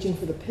pillow, reaching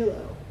for the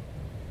pillow.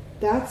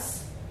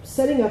 That's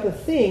setting up a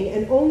thing,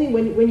 and only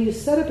when you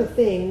set up a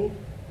thing,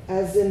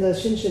 as in the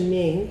Shinshin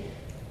Ming,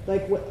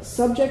 like what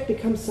subject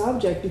becomes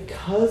subject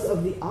because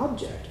of the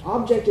object.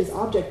 Object is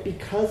object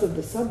because of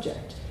the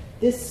subject.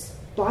 This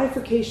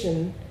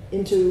bifurcation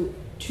into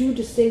two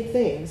distinct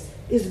things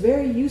is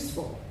very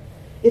useful.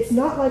 It's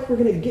not like we're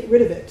going to get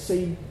rid of it, so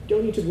you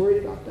don't need to worry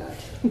about that.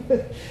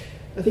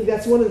 I think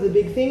that's one of the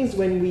big things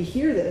when we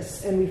hear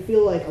this and we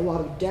feel like a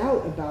lot of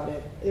doubt about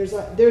it.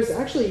 There's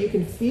actually, you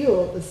can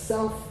feel the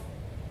self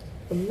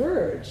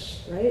emerge,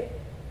 right?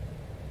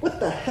 What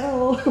the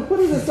hell? What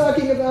is this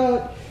talking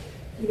about?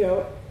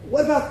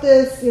 What about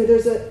this?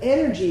 There's an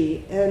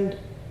energy, and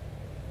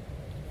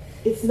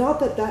it's not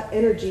that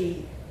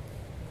energy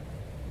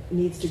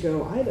needs to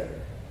go either.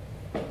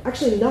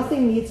 Actually,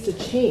 nothing needs to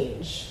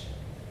change,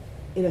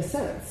 in a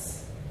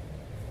sense.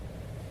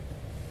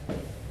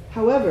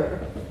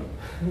 However,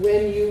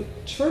 when you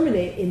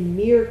terminate in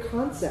mere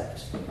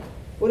concept,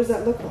 what does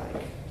that look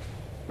like?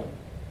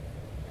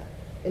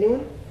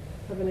 Anyone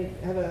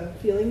have a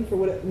feeling for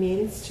what it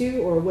means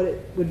to, or what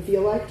it would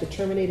feel like to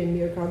terminate in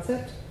mere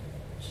concept?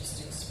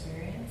 Just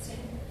experiencing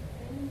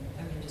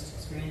things? Just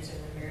experiencing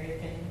the very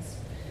things.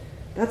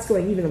 That's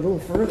going even a little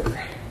further.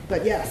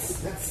 But yes,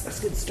 that's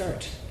a good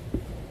start.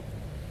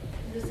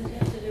 Does it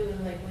have to do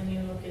with, like, when you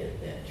look at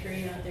that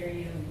tree out there,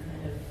 you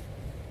kind of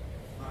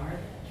are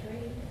that tree?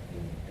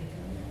 You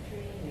become that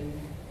tree?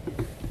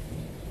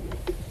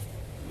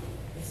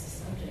 It's the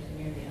subject and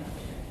you're the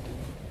object.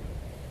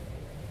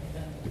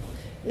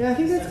 Yeah, I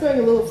think that's going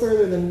a little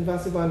further than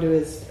Vasubandhu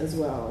is as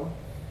well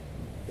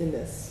in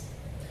this.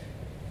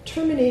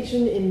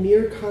 Termination in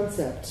mere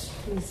concept.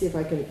 Let me see if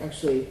I can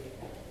actually...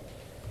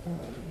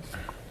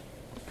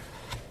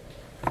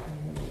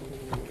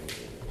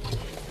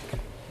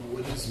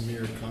 What is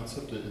mere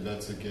concept?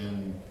 That's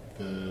again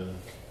the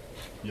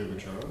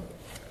Yogacara?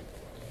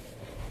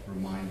 Or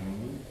mind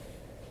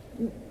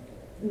movement?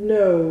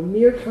 No,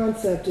 mere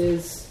concept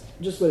is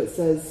just what it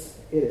says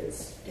it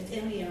is. It's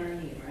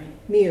M-E-R-E,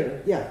 right?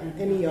 Mere, yeah,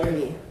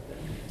 M-E-R-E.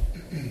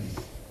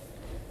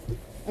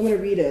 I'm going to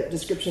read a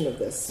description of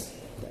this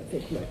that I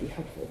think might be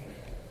helpful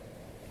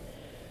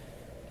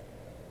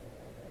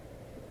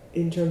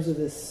in terms of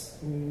this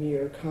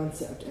mere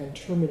concept and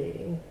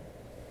terminating.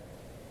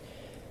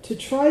 To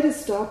try to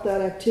stop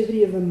that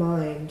activity of the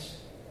mind,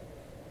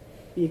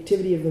 the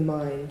activity of the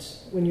mind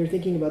when you're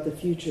thinking about the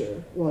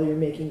future while you're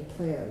making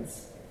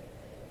plans.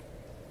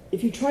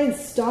 If you try and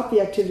stop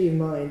the activity of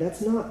mind, that's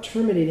not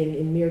terminating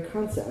in mere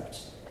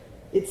concept.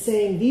 It's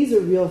saying, these are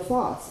real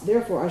thoughts,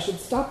 therefore I should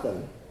stop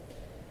them.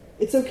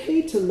 It's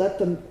okay to let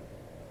the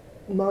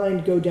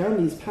mind go down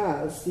these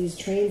paths, these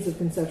trains of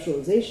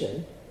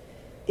conceptualization,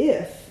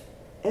 if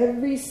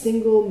every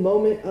single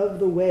moment of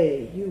the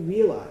way you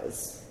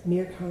realize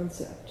mere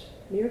concept,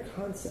 mere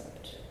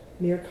concept,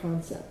 mere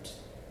concept,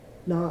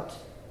 not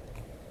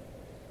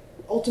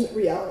ultimate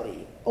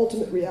reality,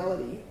 ultimate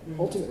reality,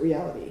 ultimate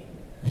reality.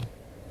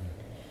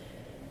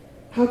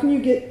 How can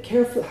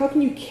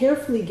you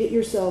carefully get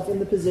yourself in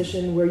the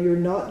position where you're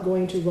not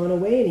going to run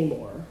away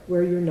anymore,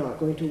 where you're not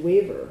going to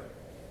waver?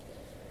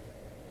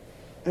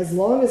 As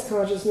long as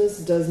consciousness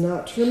does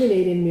not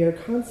terminate in mere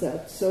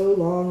concept, so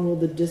long will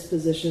the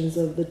dispositions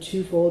of the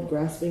twofold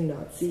grasping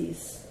not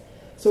cease.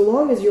 So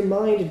long as your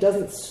mind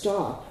doesn't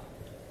stop,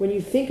 when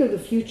you think of the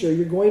future,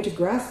 you're going to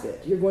grasp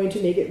it. You're going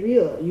to make it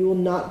real. You will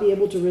not be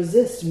able to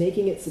resist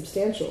making it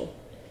substantial.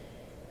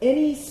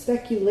 Any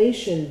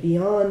speculation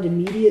beyond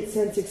immediate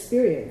sense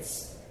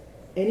experience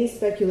any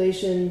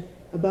speculation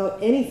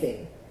about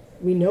anything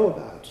we know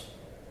about,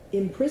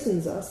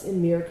 imprisons us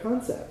in mere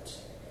concept.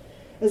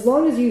 As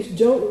long as you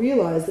don't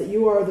realize that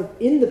you are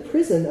in the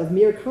prison of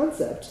mere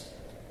concept,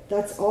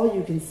 that's all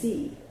you can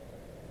see.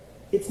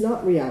 It's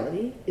not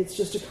reality, it's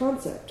just a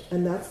concept,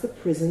 and that's the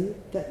prison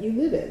that you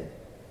live in.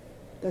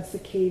 That's the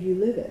cave you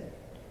live in.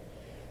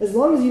 As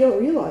long as you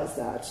don't realize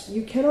that,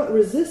 you cannot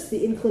resist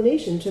the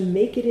inclination to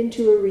make it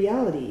into a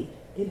reality,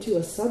 into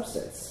a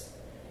substance.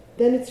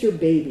 Then it's your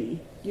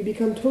baby. You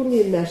become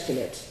totally enmeshed in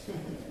it.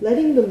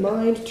 Letting the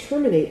mind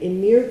terminate in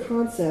mere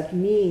concept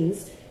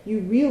means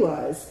you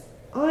realize,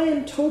 I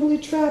am totally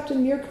trapped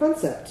in mere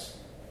concept.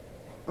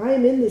 I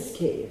am in this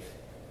cave.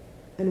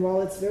 And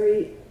while it's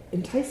very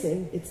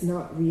enticing, it's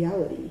not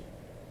reality.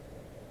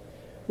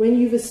 When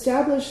you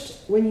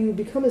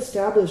become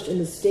established in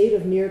the state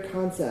of mere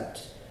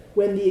concept,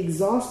 when the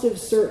exhaustive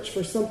search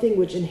for something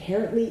which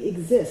inherently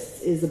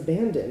exists is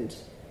abandoned,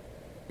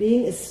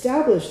 being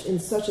established in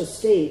such a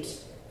state,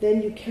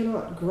 then you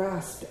cannot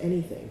grasp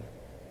anything.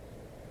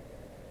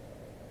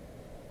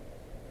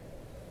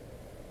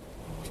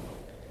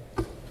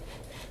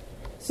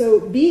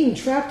 So being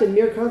trapped in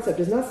mere concept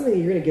is not something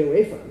you're going to get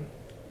away from.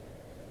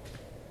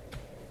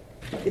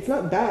 It's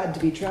not bad to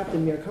be trapped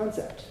in mere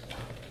concept.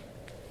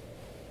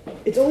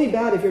 It's only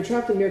bad if you're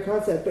trapped in mere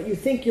concept, but you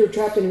think you're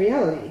trapped in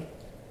reality.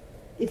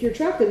 If you're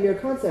trapped in mere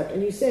concept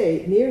and you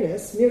say,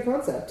 nearness, mere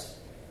concept,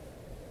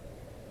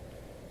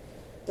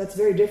 that's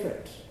very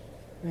different,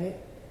 right?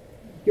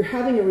 You're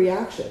having a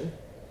reaction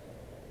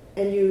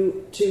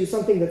to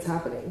something that's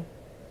happening.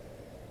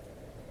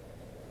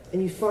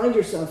 And you find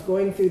yourself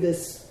going through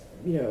this,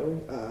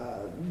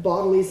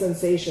 bodily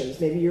sensations.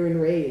 Maybe you're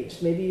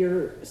enraged, maybe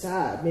you're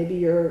sad, maybe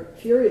you're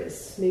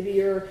furious, maybe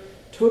you're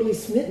totally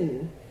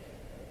smitten,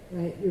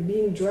 right? You're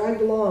being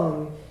dragged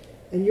along,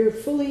 and you're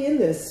fully in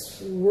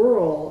this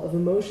whirl of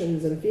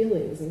emotions and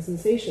feelings and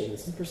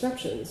sensations and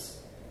perceptions.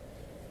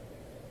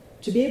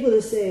 To be able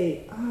to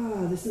say,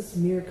 this is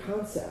mere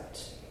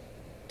concept,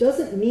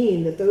 doesn't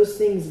mean that those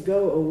things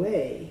go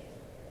away.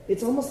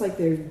 It's almost like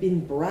they've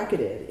been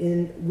bracketed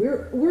in,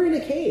 we're in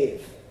a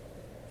cave.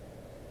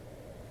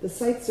 The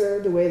sights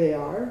are the way they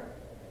are.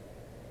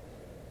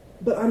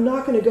 But I'm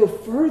not going to go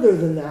further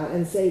than that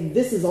and say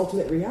this is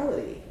ultimate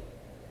reality.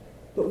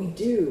 But we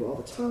do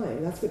all the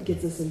time. That's what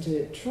gets us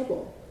into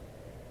trouble.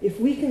 If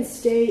we can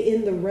stay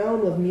in the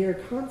realm of mere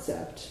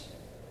concept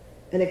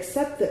and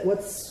accept that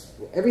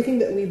everything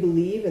that we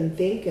believe and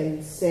think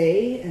and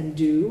say and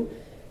do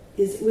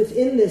is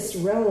within this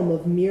realm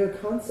of mere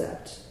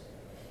concept,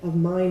 of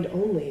mind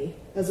only,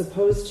 as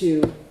opposed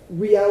to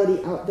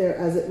reality out there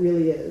as it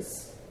really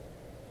is.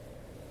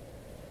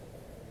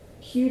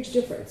 Huge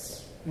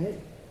difference, right?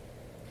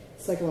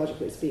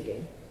 Psychologically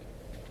speaking.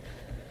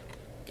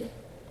 I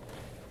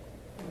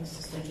was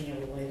just thinking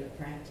of a way to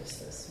practice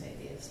this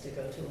maybe is to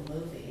go to a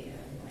movie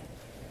and like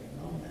every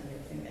moment,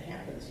 everything that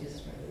happens, you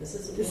just remember this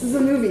is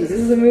a movie. This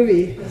is a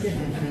movie. Well,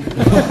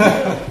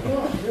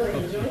 I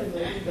really enjoy the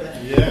movie, but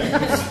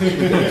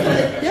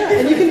Yeah,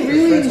 and you can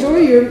really enjoy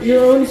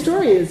your own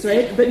stories,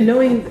 right? But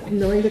knowing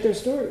that they're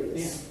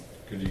stories.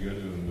 Could you go to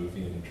a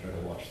movie and try to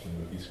watch the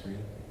movie screen?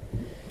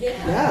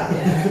 Yeah.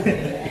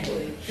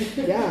 Exactly.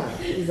 Yeah,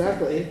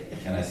 exactly.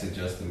 Can I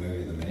suggest the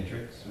movie The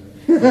Matrix?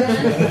 I tried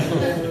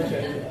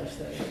to watch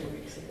that a few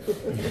weeks ago.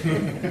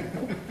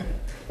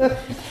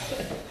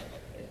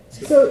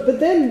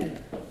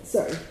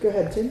 Sorry, go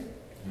ahead, Tim.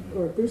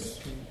 Or Bruce.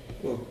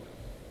 Well,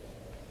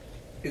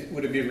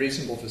 would it be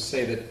reasonable to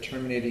say that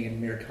terminating in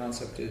mere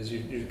concept is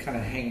you're kind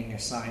of hanging a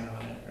sign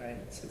on it, right?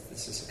 It says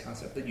this is a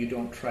concept that you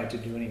don't try to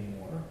do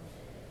anymore.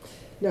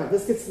 No,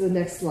 this gets to the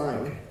next line.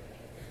 Okay.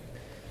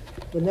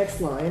 The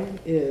next line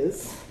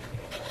is,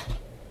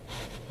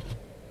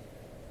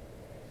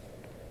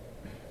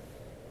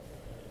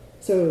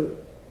 so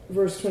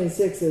verse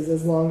 26 is,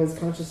 as long as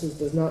consciousness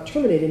does not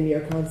terminate in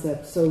mere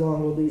concept, so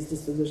long will these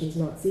dispositions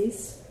not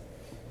cease.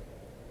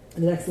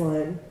 And the next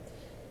line,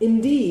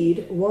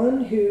 indeed,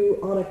 one who,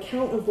 on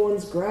account of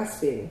one's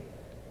grasping,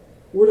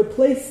 were to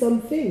place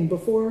something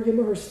before him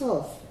or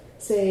herself,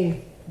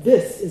 saying,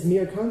 this is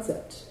mere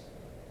concept,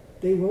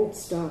 they won't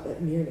stop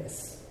at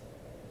mereness.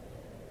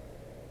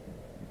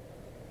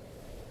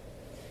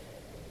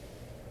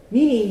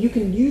 Meaning you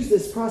can use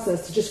this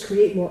process to just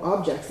create more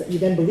objects that you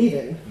then believe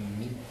in.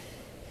 Mm-hmm.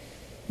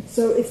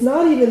 So it's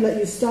not even that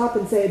you stop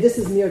and say, this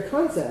is mere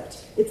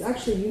concept. It's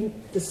actually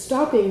the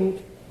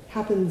stopping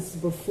happens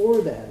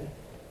before then.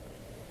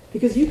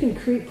 Because you can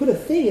put a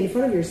thing in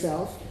front of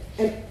yourself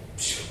and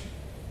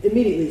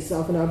immediately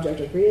self and object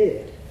are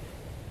created.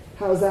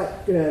 How is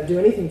that going to do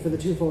anything for the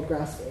twofold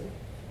grasping?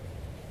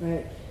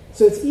 Right?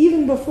 So it's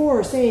even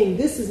before saying,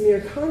 this is mere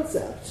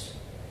concept.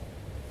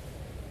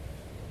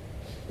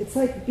 It's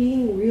like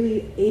being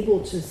really able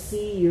to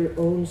see your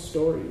own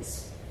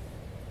stories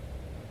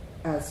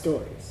as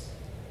stories.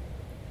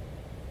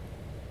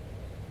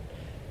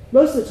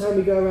 Most of the time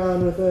we go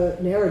around with a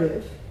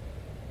narrative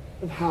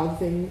of how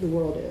the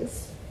world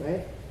is,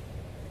 right?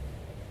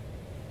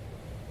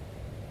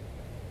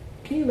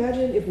 Can you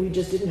imagine if we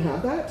just didn't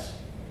have that?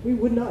 we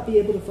would not be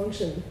able to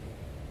function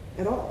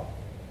at all.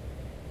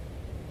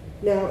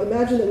 Now,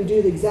 imagine that we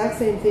do the exact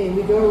same thing.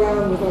 We go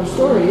around with our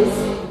stories,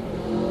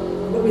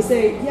 but we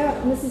say, yeah,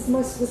 this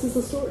is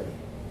a story.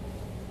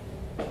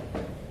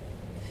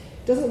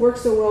 It doesn't work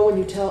so well when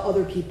you tell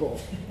other people,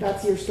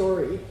 that's your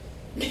story.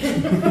 But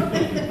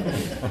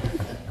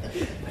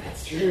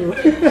it's true.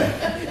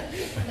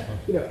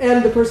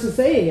 And the person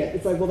saying it,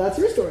 it's like, well, that's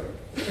your story.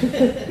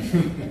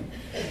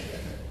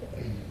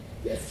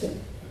 Yes, Tim.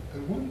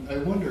 I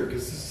wonder,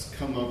 because this has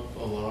come up a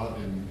lot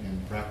in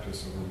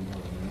practice over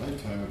my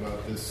lifetime,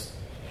 about this,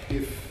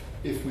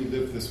 if we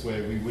lived this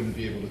way, we wouldn't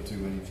be able to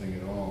do anything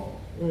at all.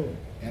 Mm.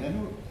 And I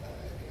wonder...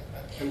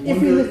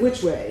 If we live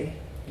which way?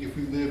 If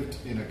we lived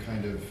in a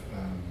kind of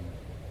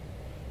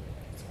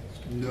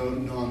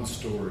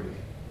non-story.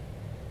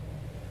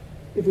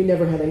 If we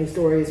never had any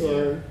stories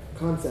or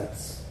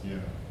concepts.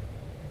 Yeah.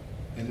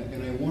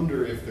 And I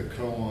wonder if the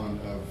koan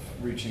of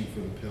reaching for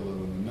the pillow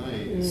in the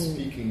night is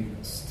speaking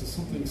to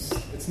something.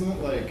 It's not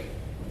like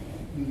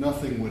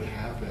nothing would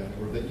happen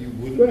or that you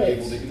wouldn't be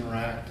able to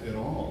interact at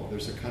all.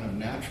 There's a kind of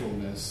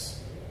naturalness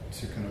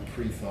to kind of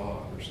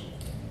pre-thought or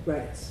something.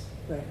 Right.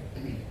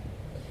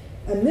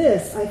 And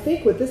this, I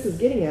think what this is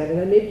getting at,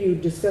 and maybe you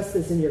discussed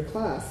this in your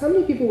class. How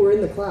many people were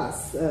in the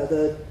class?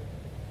 So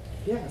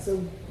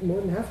more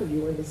than half of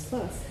you were in this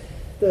class.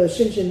 The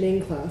Shinchen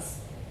Ming class.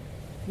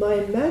 My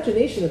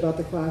imagination about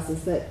the class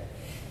is that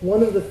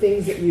one of the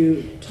things that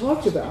you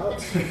talked about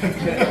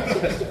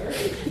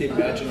the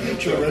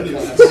imagination of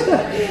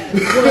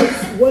the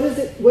class.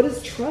 What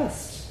is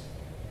trust?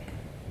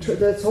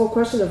 This whole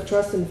question of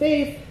trust and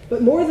faith,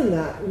 but more than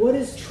that, what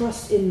is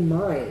trust in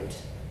mind?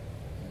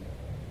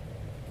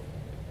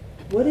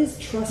 What is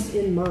trust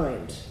in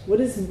mind? What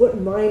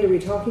mind are we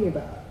talking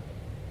about?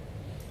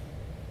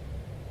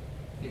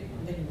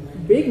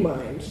 Big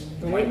mind.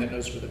 The mind that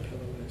knows where the pillow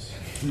is.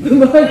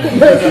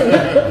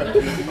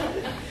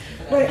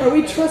 Right, are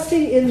we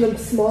trusting in the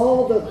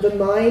small, the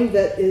mind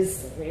that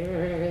is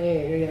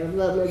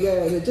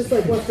just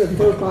like wants to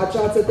throw pot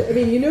shots at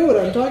you know what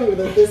I'm talking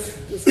about, this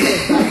kind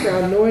of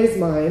background noise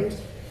mind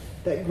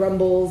that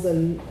grumbles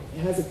and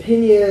has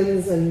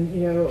opinions and,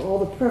 all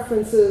the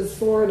preferences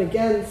for and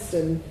against,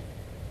 and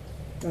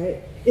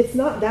right? It's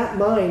not that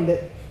mind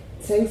that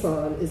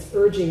Sengsan is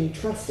urging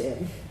trust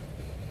in.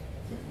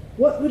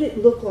 What would it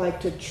look like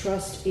to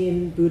trust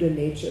in Buddha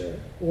nature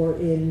or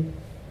in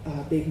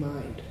big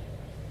mind?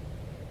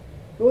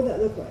 What would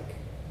that look like?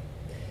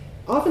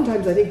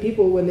 Oftentimes, I think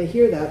people, when they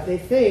hear that, they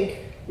think,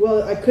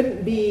 well, I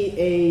couldn't be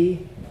a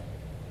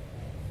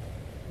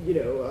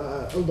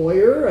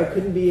lawyer, I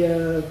couldn't be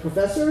a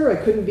professor, I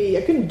couldn't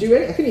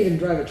even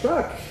drive a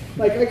truck.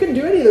 Like, I couldn't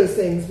do any of those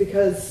things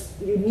because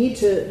you need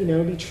to,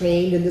 be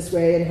trained in this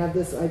way and have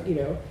this,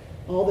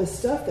 all this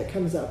stuff that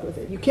comes up with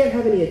it. You can't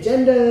have any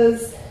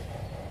agendas,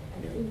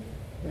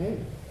 right?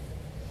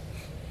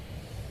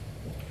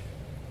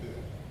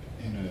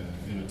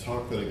 In a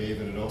talk that I gave,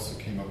 and it also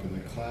came up in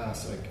the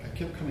class, I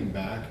kept coming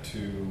back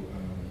to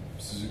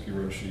Suzuki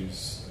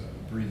Roshi's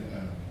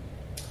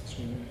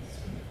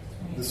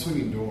the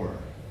swinging door.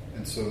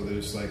 And so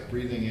there's like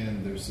breathing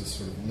in, there's this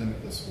sort of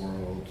limitless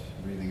world.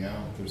 Breathing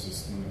out, there's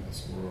this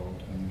limitless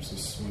world. And there's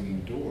this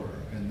swinging door.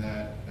 And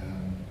that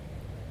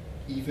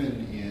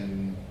even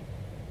in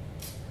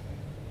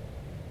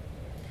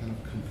kind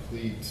of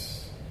complete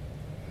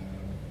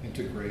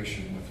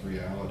integration with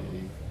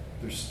reality,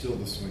 there's still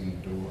the swinging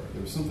door.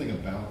 There was something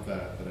about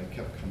that I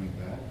kept coming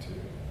back to.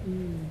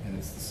 And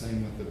it's the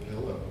same with the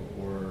pillow.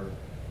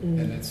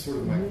 And it's sort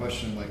of my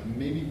question, like,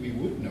 maybe we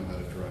would know how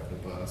to drive the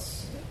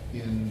bus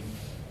in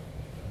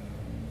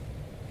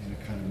a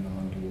kind of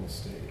non-dual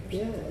state.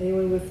 Yeah,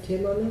 anyone with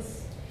Tim on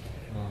this?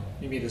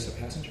 You mean as a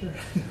passenger?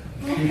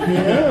 No.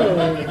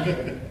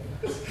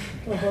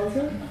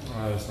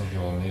 I was thinking,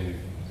 well, maybe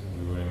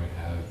we wouldn't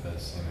have that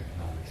same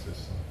economic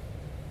system.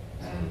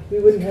 We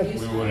wouldn't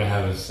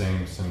have the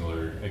same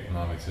similar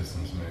economic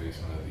systems. Maybe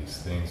some of these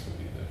things would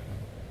be different.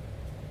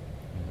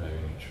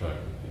 Driving a truck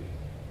would be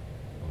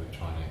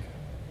electronic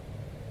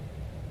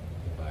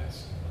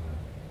device.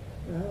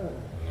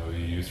 It would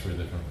be used for a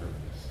different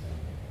purpose.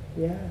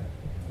 Yeah.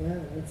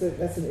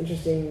 That's an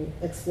interesting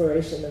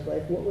exploration of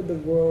like what would the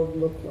world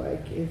look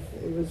like if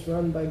it was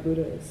run by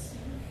Buddhas.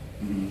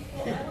 Well,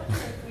 I wonder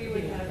if we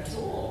would have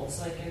tools.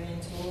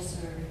 Tools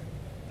are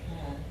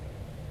kind of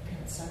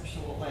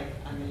conceptual. Like,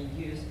 I'm going to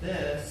use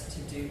this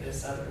to do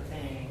this other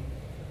thing.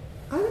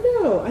 I don't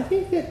know. I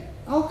think that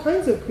all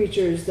kinds of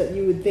creatures that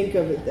you would think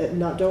of that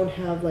don't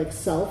have like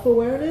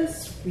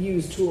self-awareness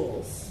use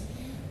tools.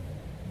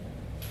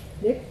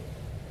 Nick?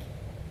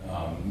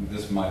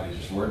 This might be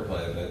just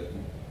wordplay, but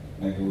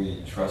maybe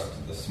we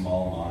trust the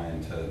small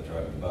mind to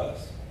drive the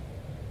bus.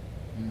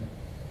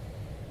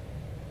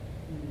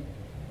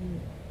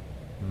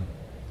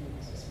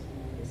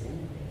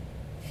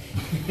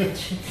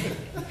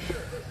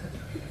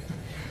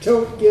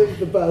 Don't give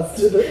the bus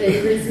to the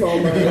angry small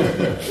mind. I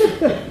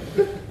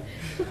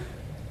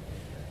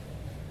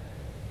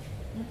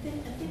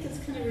think it's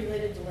kind of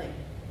related to like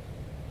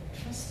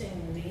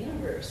trusting the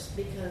universe,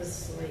 because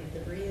because like the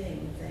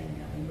breathing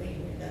thing, I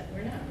mean,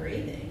 we're not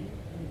breathing.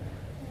 You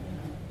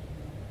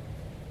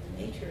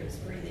know, nature is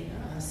breathing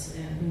us,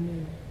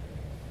 and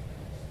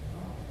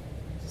all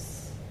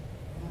this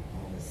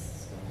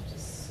stuff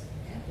just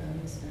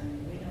happens,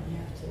 and we don't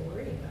have to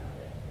worry about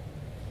it.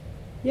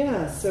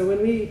 Yeah, so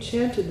when we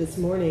chanted this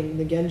morning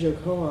the Genjo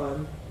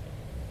Koan,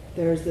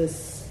 there's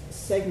this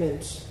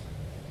segment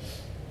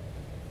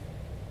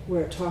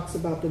where it talks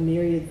about the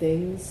myriad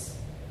things,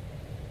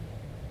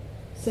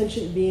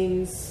 sentient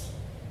beings.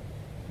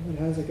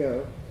 How does it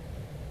go?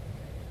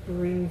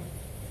 Bring.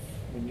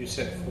 When you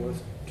set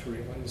forth to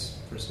realize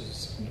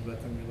versus to let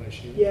them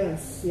realize you.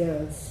 Yes.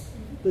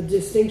 The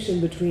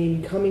distinction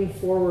between coming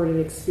forward and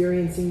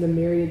experiencing the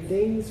myriad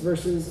things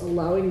versus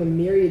allowing the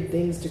myriad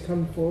things to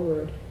come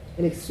forward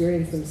and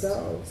experience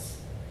themselves.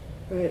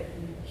 Right?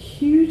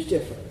 Huge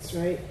difference,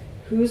 right?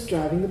 Who's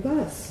driving the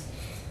bus?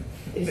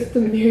 Is it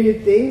the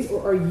myriad things,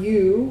 or are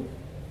you,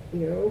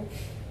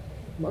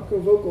 Mako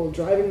vocal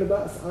driving the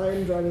bus?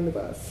 I'm driving the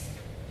bus.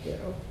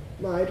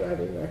 My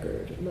driving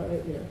record.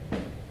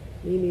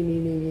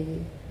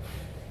 Me.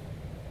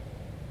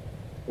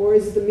 Or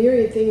is it the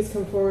myriad things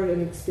come forward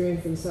and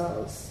experience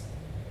themselves?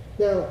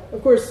 Now,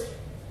 of course,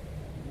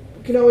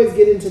 we can always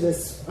get into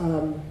this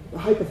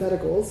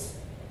hypotheticals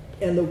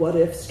and the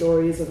what-if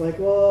stories of like,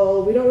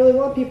 well, we don't really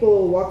want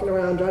people walking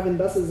around driving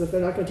buses if they're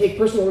not going to take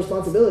personal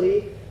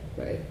responsibility,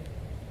 right?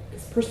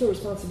 Because personal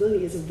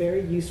responsibility is a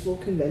very useful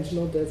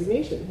conventional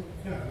designation.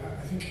 Yeah,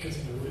 I think it gets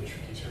into really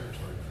tricky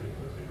territory pretty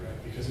quickly,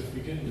 right? Because if we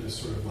get into this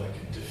sort of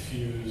like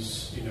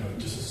diffuse,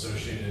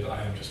 disassociated,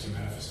 I am just a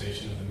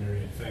manifestation of the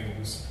myriad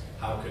things,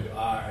 how could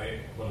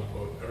I, quote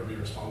unquote, ever be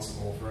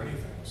responsible for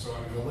anything? So,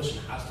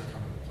 volition has to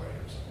come into play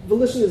or something.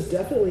 Volition is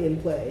definitely in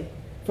play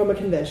from a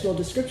conventional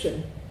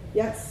description.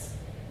 Yes.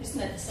 Isn't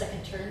that the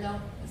second turn, though?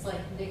 It's like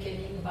Nick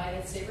getting eaten by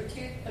that saber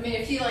tooth. I mean,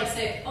 if you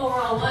say, "Oh,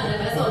 we're all one,"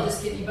 and I thought I'll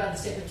just get you by the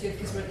saber tooth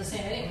because we're the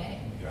same anyway.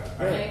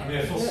 Yeah,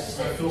 I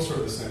feel sort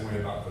of the same way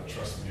about the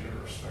trust the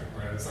universe thing,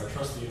 right? It's like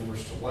trust the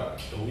universe to what?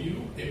 Kill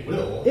you? It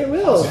will. It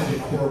will. In a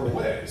horrible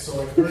way. So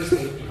like, there's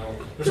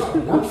not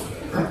warmth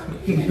there.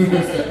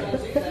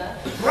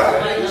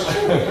 Right.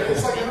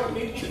 It's like I don't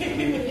need.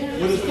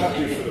 What does that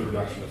do for the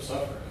reduction of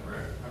suffering?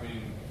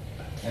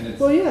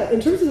 Well, yeah,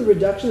 in terms of the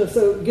reduction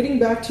so getting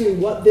back to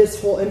what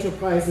this whole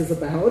enterprise is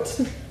about,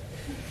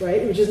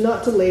 right, which is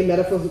not to lay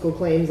metaphysical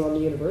claims on the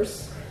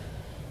universe.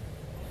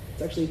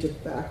 It's actually to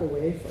back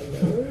away from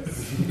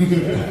those.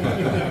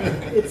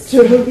 It's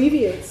to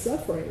alleviate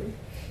suffering.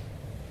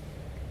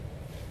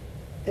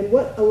 And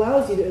what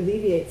allows you to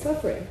alleviate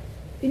suffering?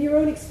 In your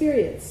own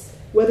experience,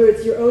 whether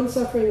it's your own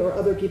suffering or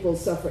other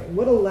people's suffering.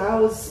 What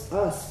allows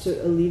us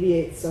to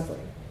alleviate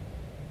suffering?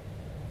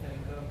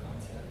 Letting go of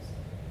concepts.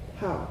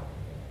 How?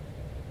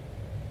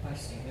 By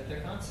seeing that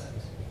they're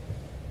concepts.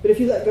 But if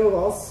you let go of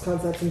all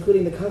concepts,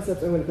 including the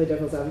concept, I'm going to play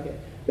devil's advocate,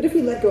 but if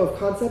we let go of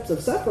concepts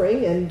of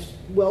suffering and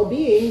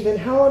well-being, then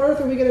how on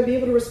earth are we going to be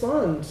able to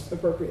respond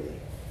appropriately?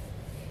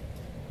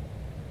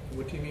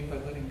 What do you mean by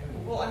letting go?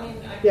 Well, what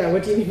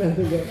do you mean by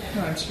letting go?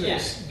 No, I'm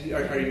serious. Yeah.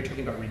 Are you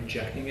talking about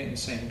rejecting it and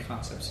saying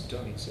concepts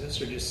don't exist,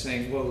 or just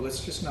saying, well,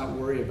 let's just not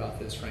worry about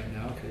this right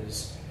now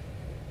because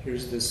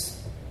here's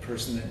this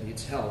person that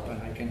needs help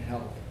and I can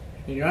help?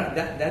 And you're not,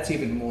 that's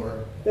even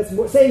more. That's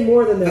saying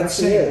more than that. That's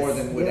saying more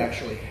than would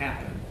actually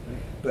happen.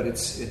 But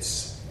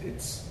it's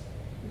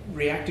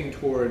reacting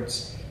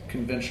towards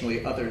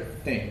conventionally other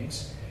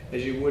things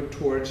as you would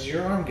towards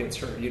your arm gets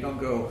hurt. You don't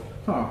go,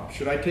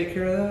 should I take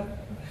care of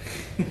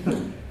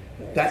that?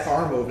 That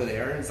arm over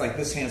there, it's like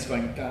this hand's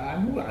going,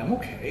 I'm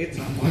okay. It's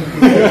not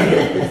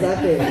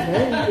exactly.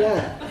 Right?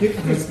 Yeah.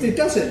 It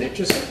doesn't. It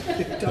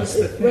does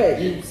the thing.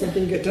 Right.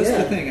 Something good. It does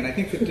the thing, and I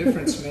think the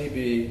difference may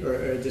be, or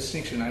a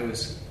distinction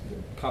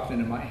popped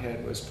into my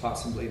head was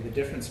possibly the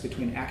difference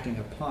between acting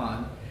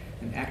upon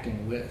and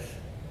acting with.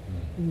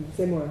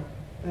 Say more.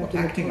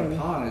 Acting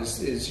upon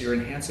is you're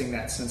enhancing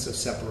that sense of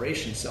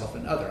separation, self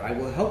and other. I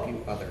will help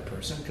you, other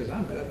person, because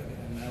I'm good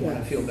and I want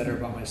to feel better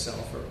about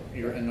myself, or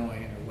you're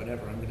annoying or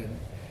whatever. I'm going to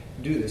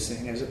do this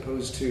thing, as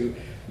opposed to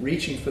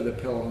reaching for the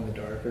pillow in the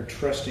dark or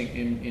trusting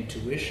in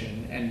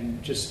intuition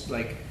and just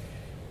like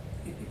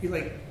you're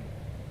like,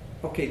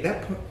 okay,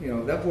 that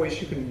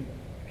voice, you can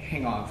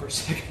hang on for a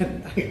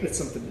second. I got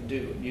something to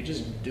do, and you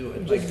just do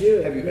it.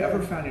 Have you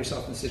ever found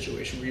yourself in a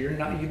situation where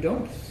you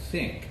don't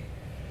think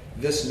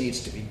this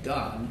needs to be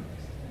done?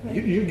 Right.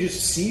 You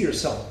just see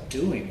yourself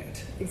doing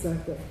it.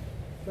 Exactly.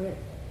 Right.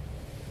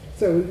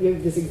 So you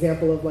have this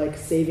example of like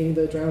saving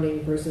the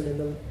drowning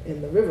person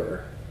in the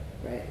river,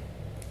 right?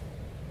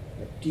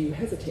 Do you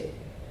hesitate?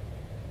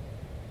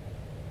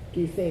 Do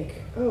you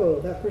think, oh,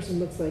 that person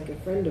looks like a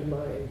friend of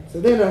mine,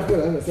 so then I'm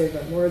going to save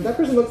them? Or that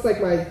person looks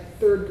like my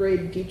third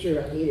grade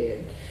teacher I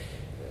hated.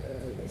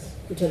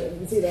 Pretend I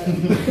didn't see that.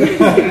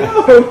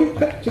 No, you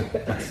can't do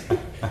that.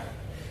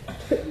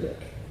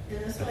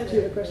 Do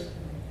you have a question?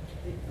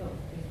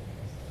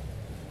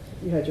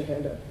 You had your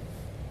hand up.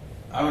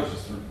 I was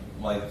just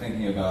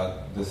thinking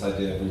about this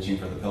idea of reaching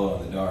for the pillow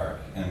in the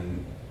dark,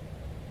 and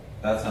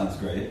that sounds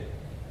great.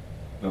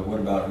 But what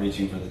about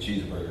reaching for the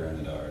cheeseburger in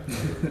the dark?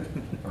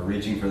 Or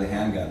reaching for the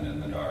handgun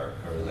in the dark?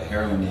 Or the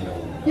heroin needle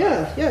in the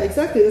dark? Yeah,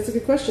 exactly. That's a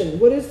good question.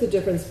 What is the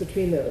difference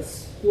between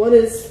those? One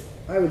is,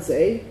 I would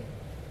say,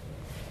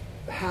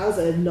 has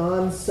a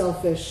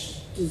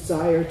non-selfish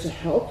desire to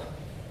help,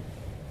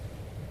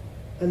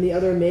 and the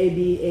other may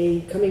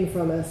be coming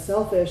from a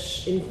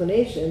selfish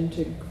inclination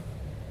to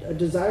a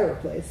desire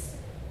place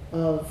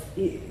of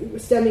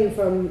stemming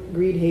from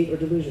greed, hate, or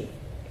delusion.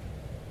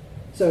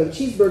 So the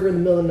cheeseburger in the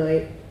middle of the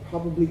night,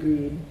 probably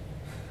greed,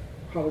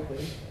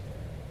 probably.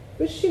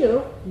 Which,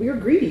 we're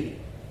greedy.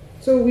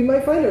 So we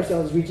might find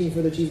ourselves reaching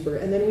for the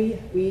cheeseburger, and then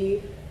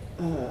we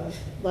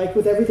like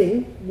with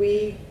everything,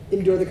 we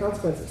endure the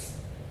consequences.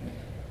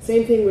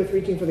 Same thing with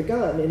reaching for the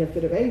gun in a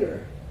fit of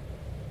anger,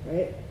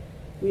 right?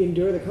 We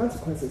endure the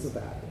consequences of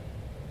that.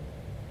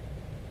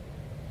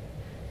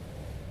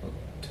 Well,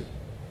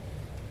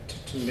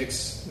 to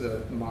mix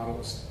the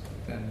models,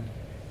 then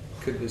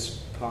could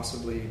this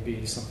possibly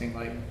be something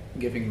like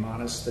giving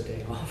Manas the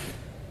day off?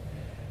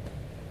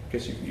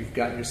 Because you've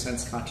got your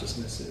sense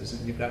consciousnesses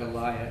and you've got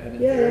Alaya, and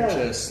if they're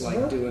just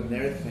like doing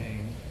their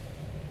thing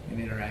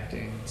and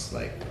interacting, it's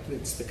like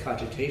it's the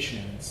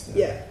cogitation. It's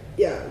the,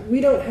 we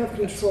don't have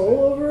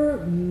control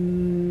over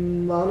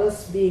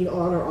Manas being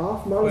on or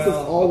off. Manas is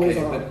always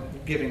on.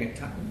 But giving it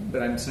time.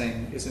 But I'm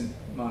saying, isn't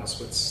Manas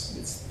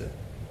it's the?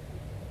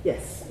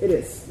 Yes, it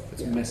is.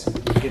 It's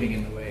getting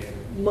in the way.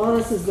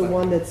 Manas is the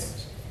one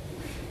that's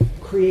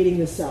creating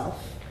the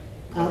self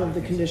out of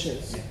the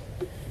conditions. Yeah.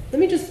 Let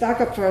me just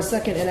back up for a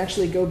second and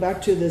actually go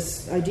back to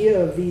this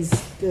idea of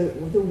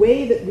the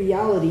way that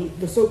reality,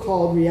 the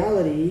so-called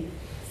reality,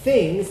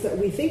 things that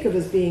we think of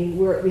as being,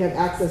 we have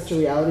access to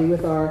reality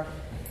with our,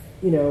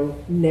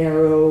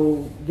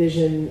 narrow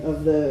vision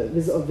of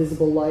of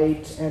visible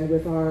light, and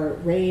with our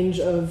range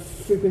of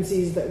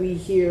frequencies that we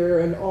hear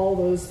and all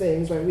those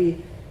things, right?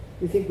 We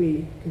think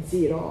we can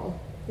see it all.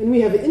 And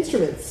we have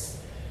instruments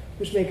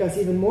which make us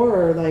even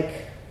more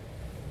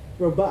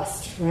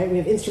robust, right? We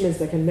have instruments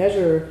that can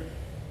measure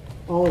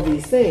all of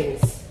these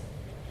things,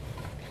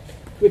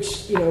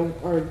 which,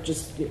 are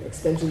just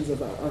extensions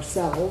of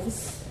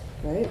ourselves,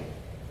 right?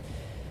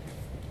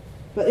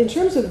 But in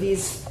terms of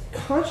these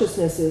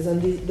consciousnesses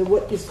and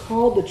what is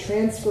called the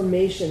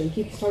transformation,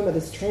 he keeps talking about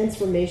this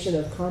transformation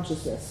of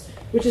consciousness,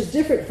 which is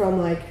different from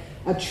a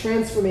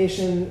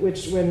transformation,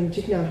 which when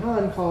Thich Nhat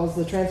Hanh calls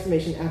the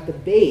transformation at the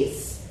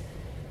base,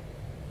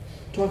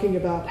 talking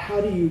about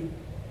how do you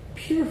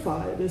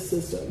purify this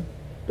system.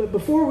 But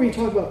before we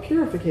talk about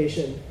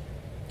purification,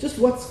 just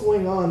what's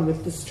going on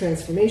with this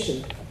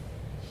transformation.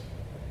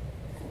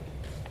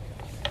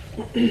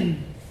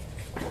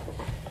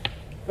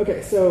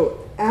 Okay, so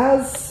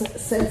as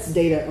sense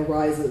data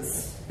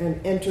arises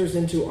and enters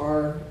into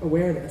our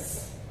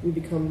awareness, we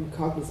become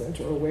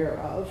cognizant or aware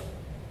of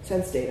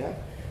sense data.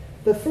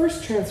 The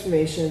first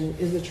transformation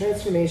is the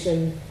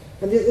transformation,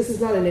 and this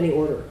is not in any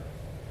order.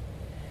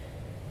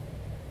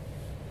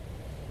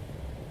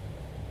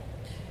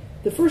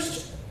 The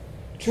first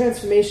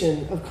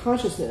transformation of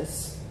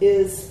consciousness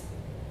is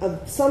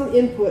some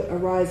input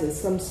arises,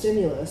 some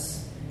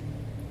stimulus.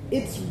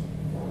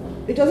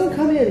 It doesn't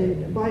come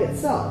in by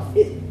itself.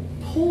 It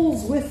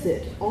pulls with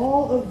it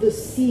all of the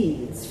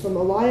seeds from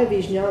Alaya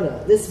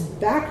Vijnana, this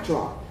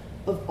backdrop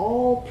of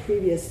all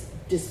previous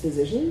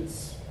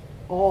dispositions,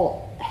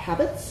 all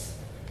habits,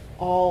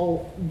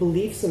 all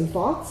beliefs and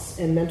thoughts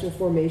and mental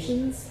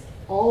formations.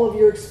 All of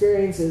your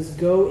experiences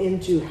go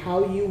into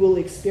how you will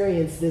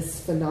experience this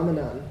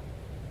phenomenon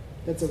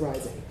that's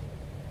arising.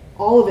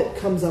 All of it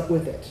comes up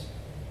with it.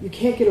 You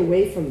can't get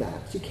away from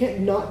that. You can't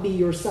not be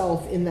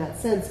yourself in that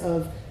sense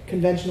of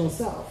conventional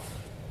self,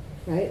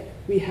 right?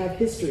 We have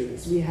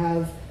histories. We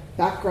have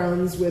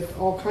backgrounds with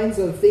all kinds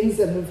of things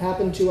that have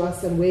happened to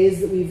us and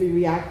ways that we've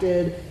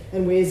reacted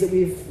and ways that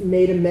we've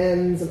made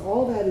amends, and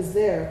all that is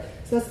there.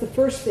 So that's the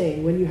first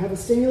thing. When you have a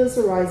stimulus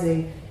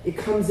arising, it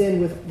comes in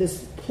with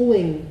this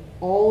pulling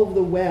all of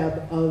the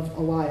web of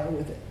Alaya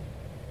with it.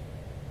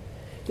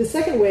 The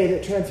second way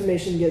that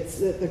transformation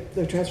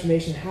the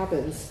transformation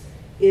happens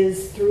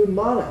is through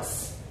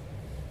manas.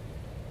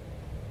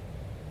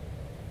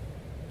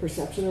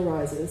 Perception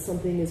arises,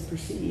 something is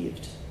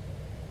perceived.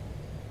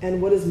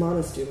 And what does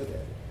manas do with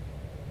it?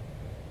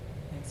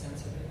 Make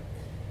sense of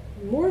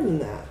it. More than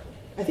that.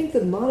 I think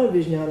the mana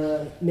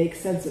vijnana makes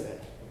sense of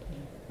it.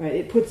 Right?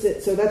 It puts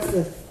it, so that's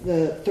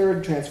the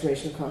third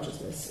transformation of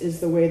consciousness, is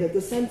the way that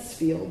the sense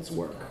fields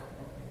work.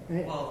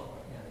 Right? Well,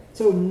 yeah.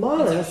 So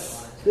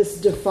manas,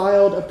 this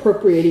defiled,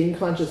 appropriating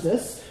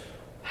consciousness,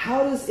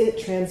 how does it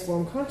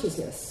transform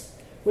consciousness?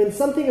 When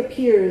something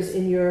appears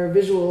in your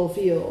visual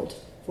field,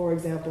 for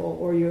example,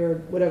 or your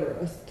whatever,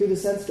 through the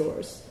sense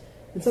doors,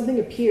 when something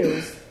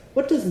appears,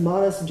 what does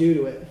manas do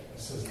to it? It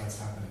says that's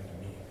happening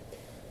to me.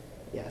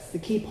 Yes, the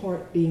key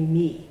part being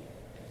me.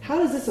 How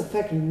does this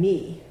affect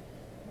me?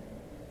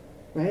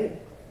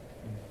 Right?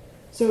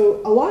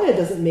 So Alaya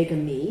doesn't make a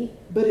me,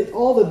 but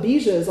all the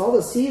bijas, all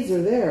the seeds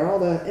are there, all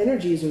the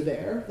energies are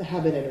there, the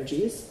habit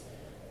energies,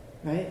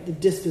 right? The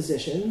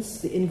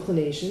dispositions, the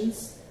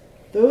inclinations.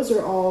 Those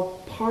are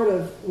all part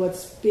of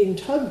what's being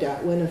tugged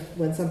at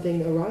when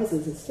something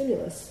arises as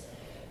stimulus.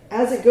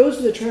 As it goes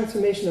through the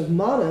transformation of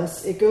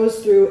manas, it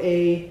goes through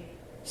a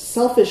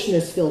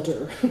selfishness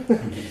filter.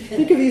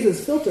 Think of these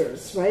as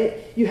filters, right?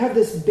 You have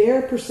this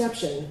bare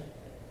perception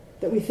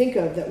that we think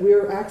of that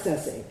we're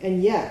accessing,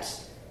 and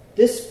yet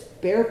this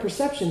bare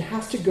perception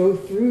has to go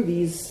through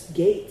these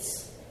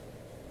gates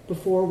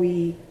before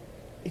we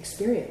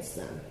experience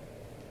them,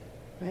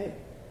 right?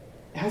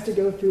 It has to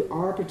go through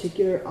our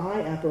particular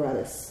eye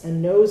apparatus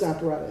and nose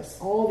apparatus,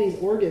 all these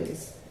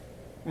organs,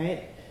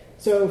 right?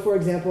 So, for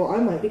example, I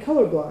might be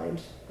colorblind.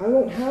 I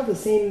won't have the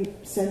same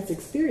sense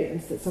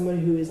experience that somebody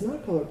who is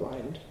not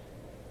colorblind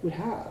would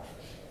have.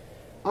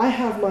 I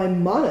have my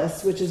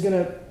manas, which is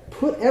going to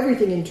put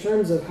everything in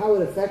terms of how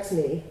it affects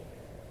me,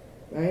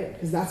 right?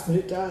 Because that's what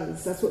it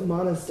does. That's what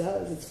manas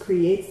does. It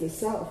creates the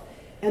self.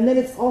 And then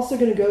it's also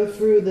going to go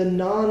through the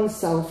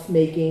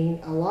non-self-making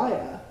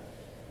alaya,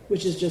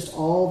 which is just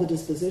all the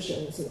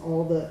dispositions and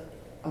all the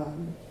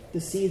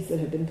seeds that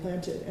have been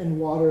planted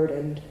and watered,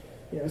 and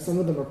some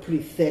of them are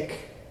pretty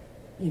thick,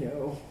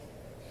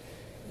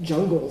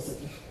 jungles,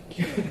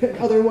 and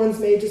other ones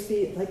may just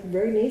be like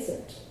very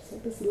nascent. It's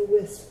like this little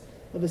wisp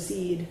of a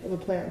seed of a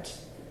plant,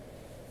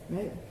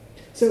 right?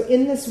 So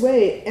in this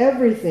way,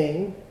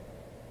 everything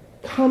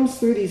comes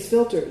through these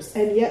filters,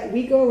 and yet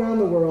we go around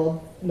the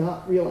world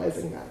not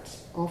realizing that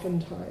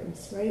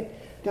oftentimes, right?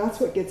 That's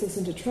what gets us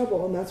into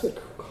trouble, and that's what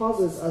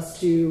causes us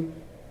to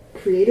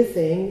create a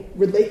thing,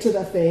 relate to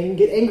that thing,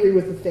 get angry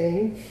with the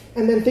thing,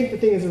 and then think the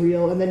thing is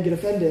real, and then get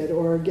offended,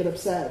 or get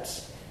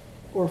upset,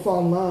 or fall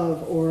in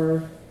love,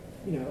 or,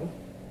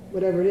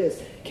 whatever it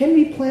is. Can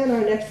we plan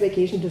our next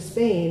vacation to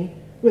Spain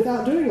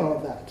without doing all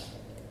of that?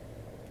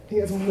 I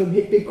think that's one of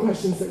the big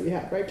questions that we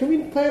have, right? Can we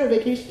plan our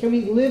vacation? Can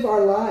we live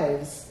our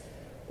lives?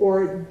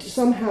 Or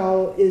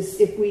somehow,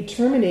 if we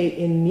terminate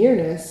in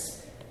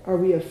nearness, are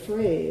we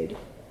afraid?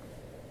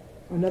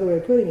 Another way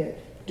of putting it,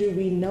 do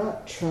we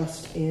not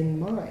trust in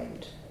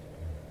mind?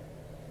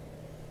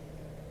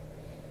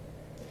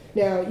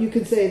 Now, you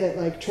could say that,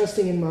 like,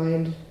 trusting in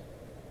mind,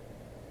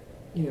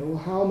 well,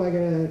 how am I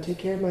going to take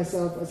care of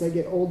myself as I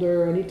get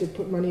older? I need to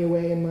put money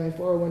away in my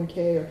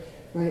 401k,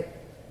 right?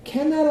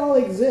 Can that all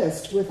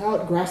exist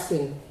without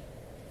grasping?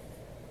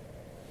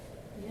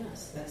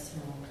 Yes, that's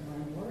how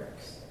mind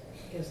works.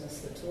 It gives us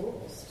the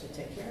tools to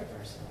take care of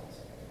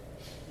ourselves.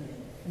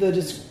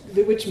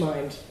 The which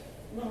mind?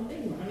 Well,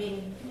 big one. I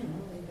mean, we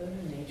go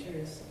to nature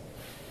is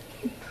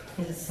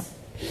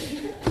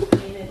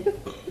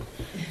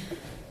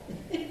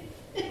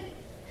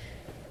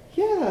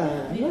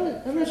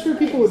Yeah, I'm not sure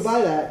people would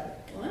buy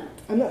that. What?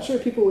 I'm not sure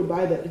people would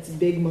buy that it's a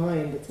big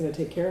mind that's going to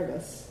take care of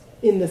us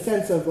in the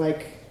sense of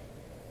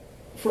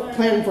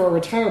plan for a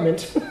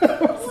retirement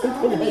or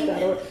something like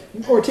that,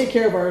 or take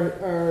care of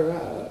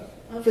our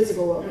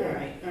physical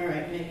well-being. All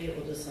right. Maybe it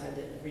will decide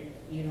that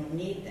you don't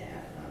need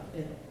that.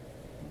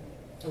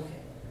 Okay.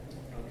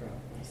 I'll drop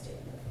my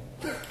statement.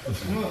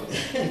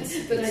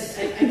 But I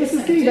This guess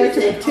is getting back to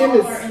what Tim all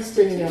of our is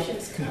bringing up.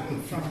 institutions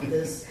come from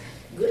this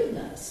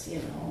goodness,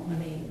 I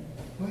mean.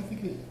 Well, I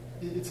think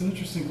it's an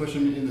interesting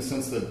question in the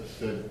sense that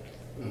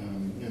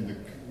in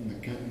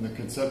the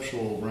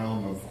conceptual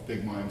realm of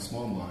big mind,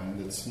 small mind,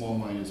 that small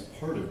mind is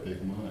part of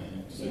big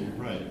mind. So you're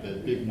right,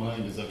 that big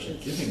mind is actually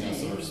giving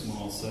us our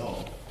small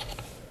self.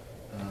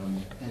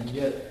 And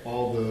yet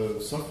all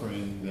the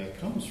suffering that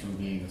comes from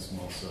being a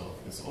small self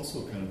is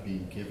also kind of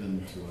being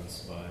given to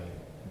us by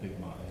big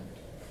mind.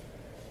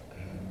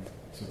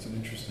 So it's an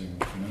interesting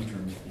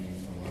conundrum of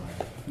being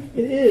alive.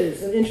 It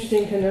is an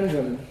interesting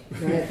conundrum,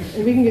 right?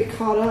 And we can get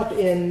caught up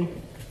in.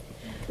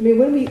 I mean,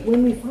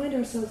 when we find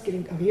ourselves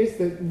getting. Here's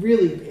the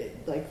really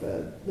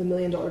the $1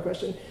 million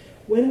question: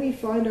 when we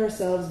find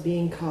ourselves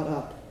being caught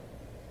up,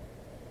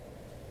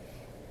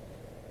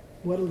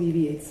 what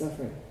alleviates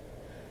suffering?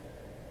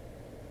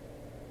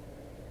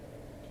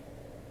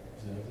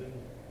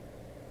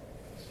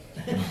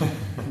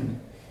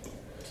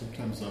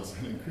 Sometimes also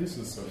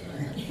increases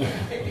suffering.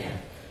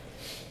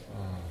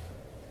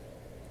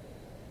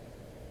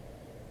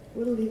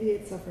 What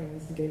alleviates suffering?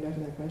 This is getting back to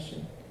that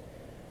question.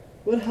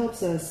 What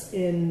helps us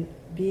in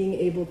being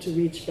able to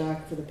reach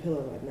back for the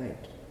pillow at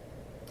night?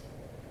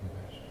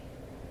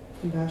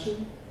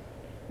 Compassion?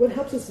 What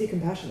helps us be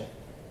compassionate?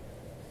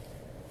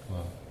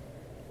 Love.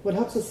 What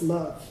helps us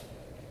love?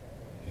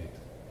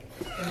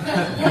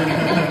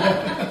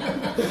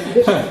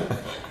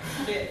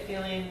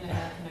 Feeling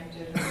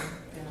connected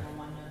in our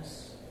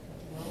oneness.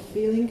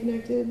 Feeling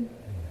connected?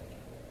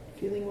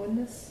 Feeling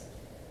oneness?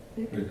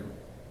 Maybe?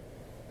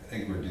 I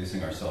think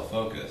reducing our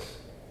self-focus,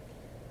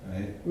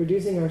 right?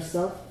 Reducing our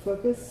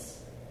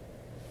self-focus?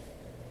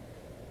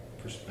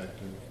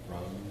 Perspective,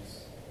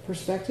 broadness.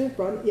 Perspective?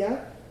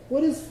 Yeah?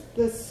 What is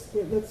this?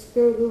 Let's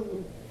go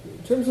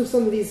in terms of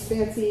some of these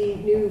fancy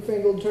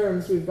newfangled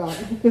terms we've got.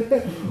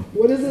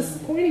 What is this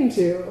pointing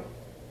to?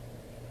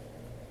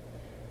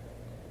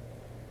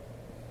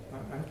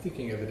 I'm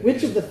thinking of it.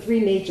 Which of the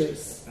three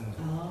natures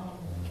Oh.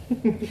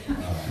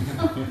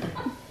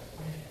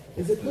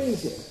 is it pointing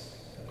to?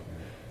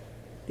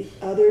 the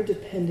other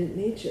dependent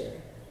nature,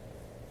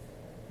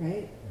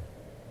 right?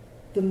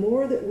 The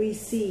more that we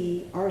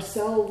see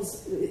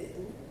ourselves,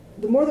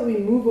 the more that we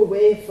move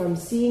away from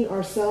seeing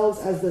ourselves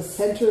as the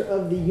center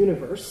of the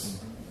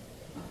universe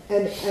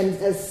and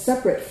as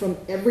separate from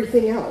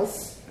everything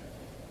else,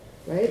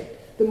 right?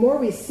 The more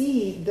we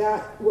see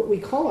that what we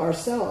call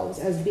ourselves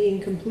as being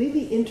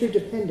completely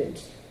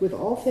interdependent with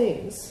all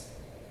things,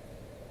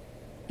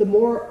 the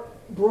more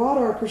broad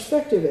our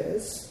perspective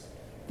is,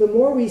 the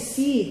more we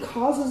see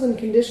causes and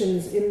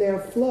conditions in their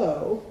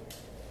flow,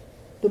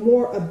 the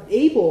more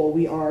able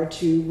we are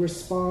to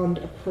respond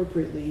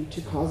appropriately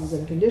to causes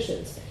and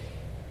conditions.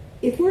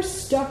 If we're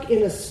stuck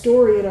in a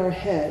story in our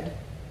head,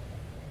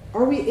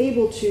 are we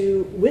able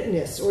to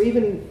witness or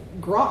even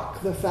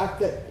grok the fact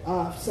that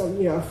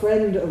a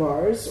friend of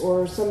ours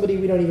or somebody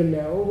we don't even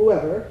know,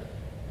 whoever,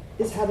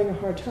 is having a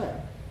hard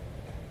time?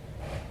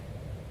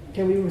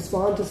 Can we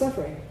respond to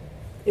suffering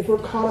if we're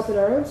caught up in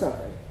our own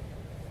suffering?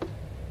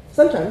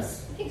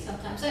 Sometimes. I think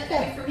sometimes. I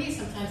mean, for me,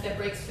 sometimes that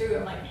breaks through.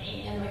 I'm like,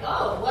 man, I'm like,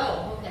 oh,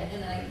 whoa, okay.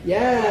 And then I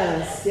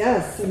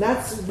Yes. And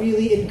that's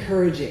really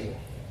encouraging,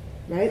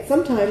 right?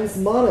 Sometimes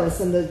Manas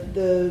and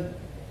the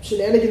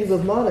shenanigans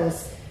of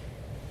Manas,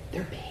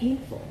 they're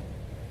painful.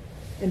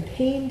 And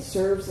pain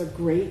serves a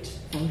great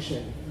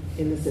function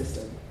in the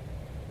system,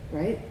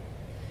 right?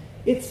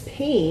 It's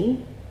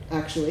pain,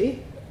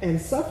 actually,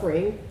 and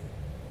suffering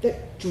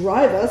that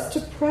drive us to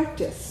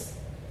practice,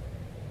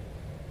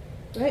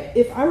 right?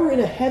 If I were in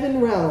a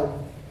heaven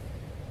realm,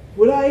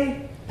 would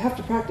I have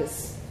to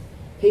practice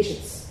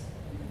patience,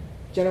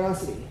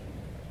 generosity,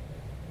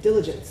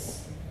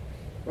 diligence,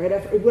 right?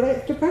 Would I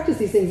have to practice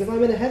these things if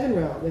I'm in a heaven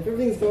realm? If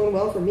everything's going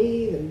well for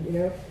me,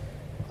 then,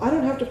 I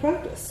don't have to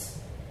practice.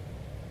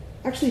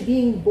 Actually,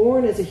 being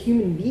born as a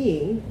human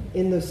being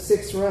in those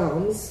 6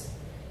 realms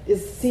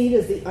is seen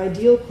as the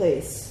ideal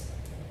place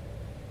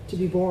to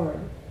be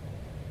born.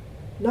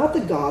 Not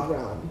the God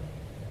realm.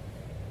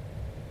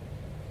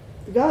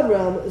 The God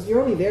realm is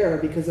you're only there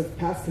because of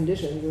past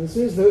conditions, and as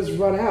soon as those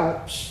run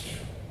out,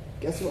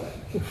 guess what?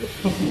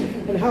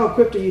 And how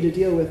equipped are you to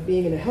deal with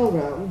being in a hell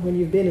realm when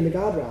you've been in the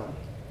God realm?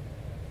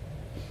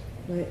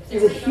 Right?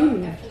 As a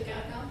human, after the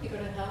God realm, you go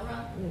to the hell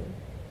realm.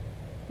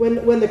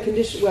 When the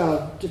condition,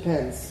 well,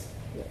 depends.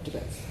 Yeah,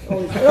 depends.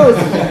 Always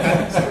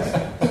depends.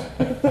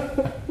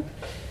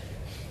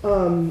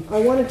 I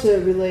wanted to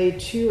relay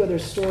 2 other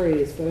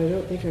stories, but I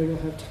don't think I will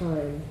have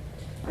time.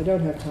 I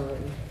don't have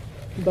time.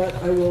 But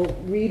I will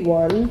read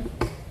one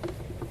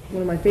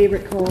of my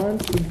favorite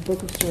koans, the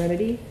Book of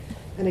Serenity.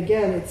 And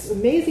again, it's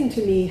amazing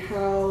to me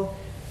how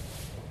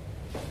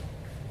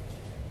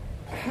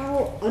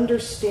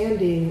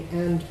understanding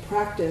and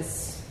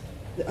practice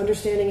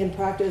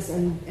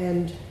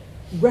and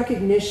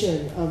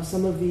recognition of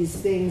some of these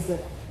things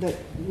that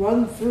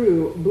run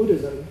through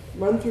Buddhism,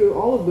 run through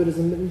all of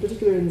Buddhism, but in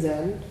particular in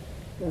Zen,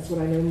 that's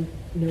what I know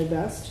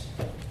best.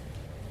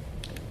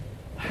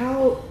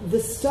 How the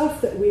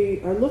stuff that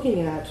we are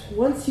looking at,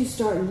 once you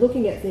start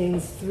looking at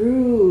things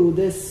through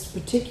this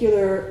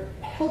particular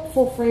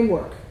helpful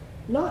framework,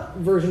 not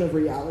version of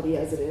reality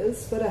as it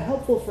is, but a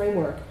helpful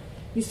framework,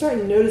 you start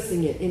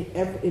noticing it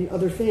in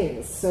other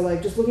things. So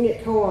like just looking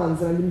at koans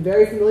that I've been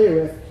very familiar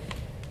with,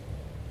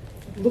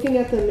 looking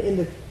at them in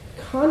the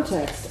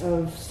context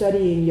of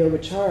studying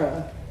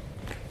Yogacara,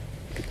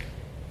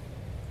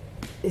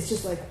 it's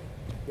just like,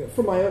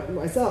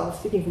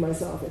 speaking for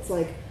myself, it's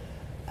like,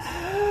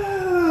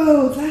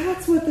 oh,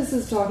 that's what this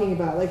is talking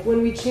about. Like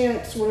when we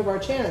chant one of our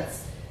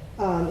chants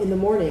in the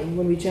morning,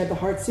 when we chant the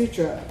Heart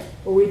Sutra,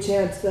 or we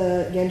chant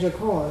the Genjo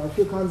Koan, or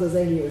Fukanzo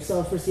Zengi, or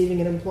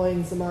self-receiving and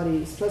employing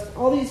samadhi, trust,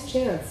 all these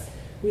chants,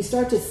 we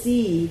start to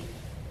see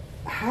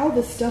how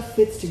this stuff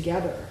fits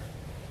together.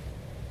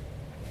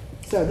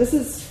 So this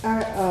is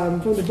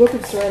from the Book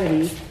of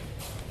Serenity.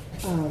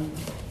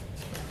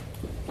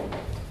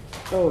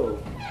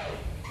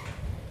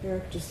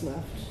 Eric just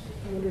left.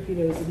 I wonder if he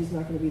knows that he's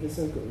not going to be the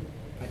Soku.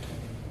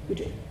 You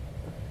do.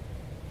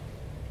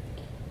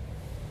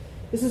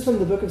 This is from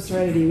the Book of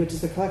Serenity, which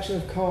is the collection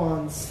of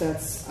koans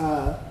that's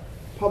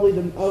probably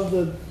of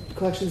the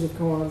collections of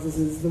koans, this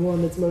is the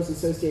one that's most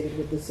associated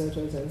with the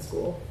Soto Zen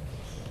school.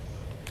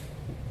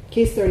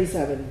 Case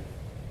 37,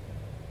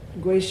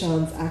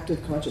 Guishan's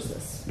active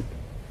consciousness.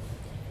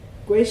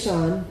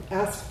 Guishan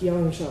asked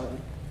Yangshan.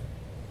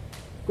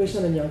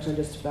 Guishan and Yangshan,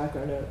 just a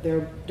background note,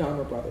 they're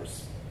Dharma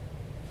brothers.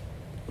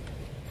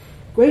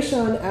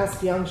 Guishan asked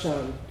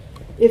Yangshan,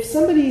 if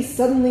somebody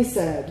suddenly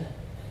said,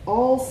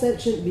 all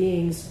sentient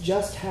beings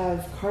just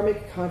have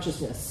karmic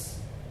consciousness,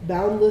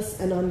 boundless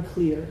and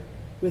unclear,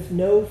 with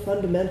no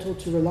fundamental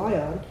to rely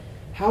on,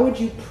 how would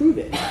you prove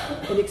it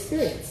in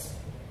experience?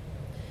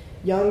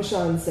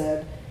 Yangshan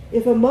said,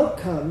 if a monk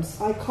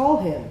comes, I call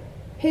him,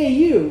 hey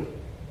you.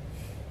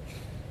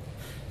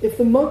 If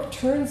the monk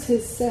turns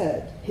his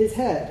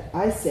head,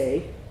 I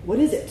say, what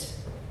is it?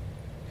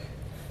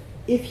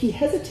 If he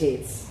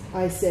hesitates,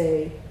 I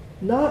say,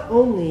 not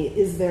only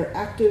is their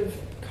active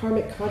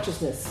karmic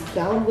consciousness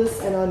boundless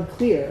and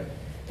unclear,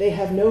 they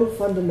have no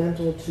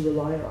fundamental to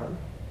rely on.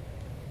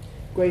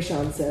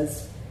 Guishan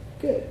says,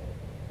 Good.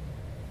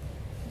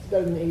 It's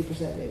better than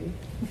 80% maybe.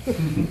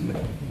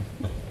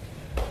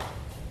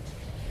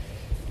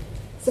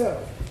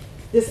 So,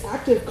 this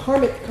active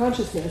karmic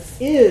consciousness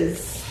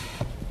is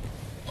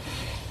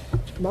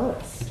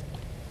manas.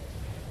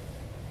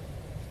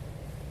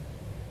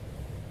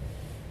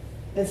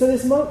 And so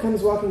this monk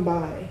comes walking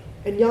by,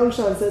 and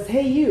Yangshan says,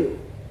 "Hey, you."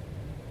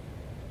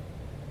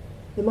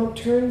 The monk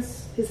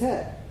turns his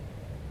head.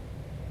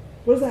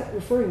 What is that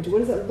referring to? What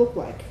does that look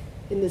like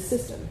in this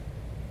system?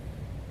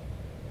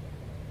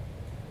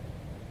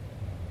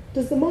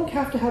 Does the monk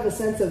have to have a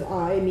sense of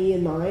I, me,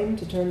 and mine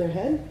to turn their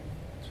head?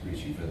 It's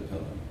reaching for the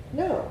pillow.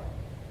 No.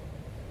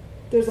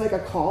 There's like a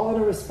call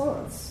and a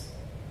response.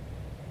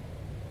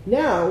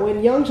 Now,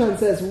 when Yangshan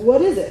says,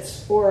 "What is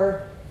it?"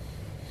 or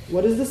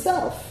 "What is the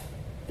self?"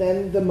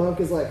 then the monk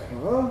is like,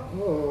 "Huh?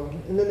 Oh,"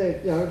 and then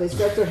they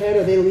scratch their head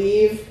or they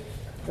leave.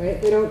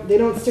 Right? They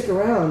don't stick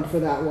around for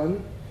that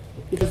one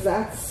because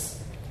that's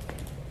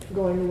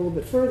going a little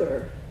bit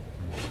further.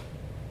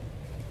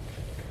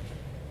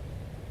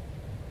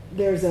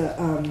 There's a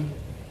I'm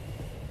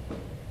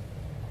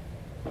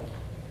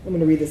going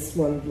to read this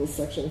one little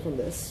section from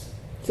this.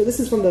 So this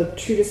is from the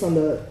treatise on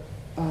the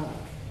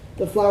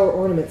Flower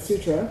Ornament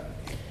Sutra,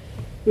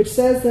 which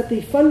says that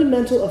the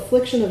fundamental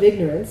affliction of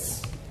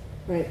ignorance,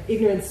 right?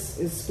 Ignorance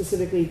is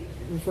specifically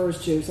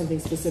refers to something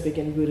specific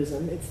in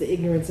Buddhism. It's the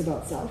ignorance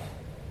about self.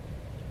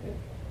 Okay?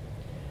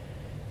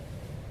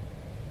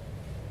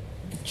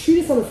 The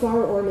treatise on the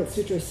Flower Ornament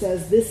Sutra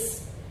says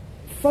this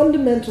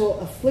fundamental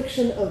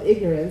affliction of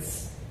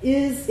ignorance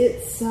is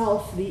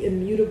itself the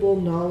immutable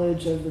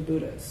knowledge of the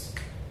Buddhas.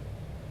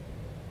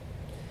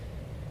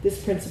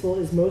 This principle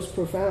is most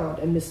profound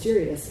and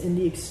mysterious in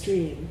the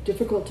extreme,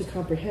 difficult to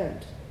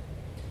comprehend.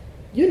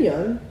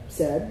 Yunyan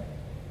said,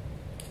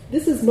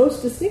 "This is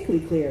most distinctly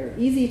clear,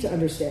 easy to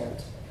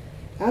understand.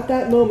 At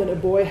that moment, a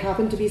boy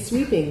happened to be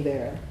sweeping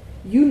there.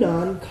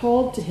 Yunnan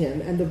called to him,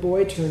 and the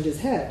boy turned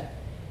his head.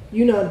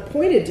 Yunnan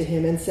pointed to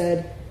him and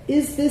said,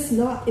 'Is this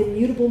not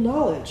immutable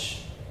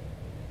knowledge?'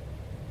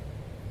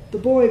 The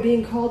boy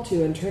being called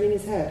to and turning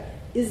his head,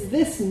 'Is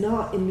this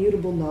not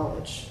immutable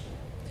knowledge?'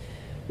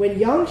 When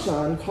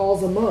Yangshan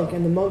calls a monk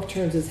and the monk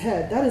turns his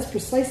head, that is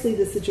precisely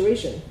the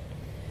situation.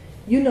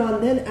 Yunnan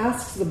then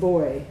asks the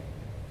boy,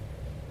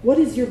 'What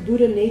is your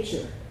Buddha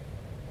nature?'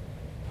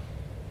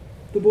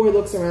 The boy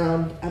looks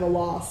around at a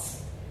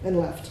loss and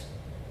left.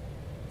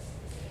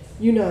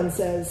 Yunnan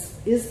says,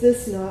 'Is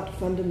this not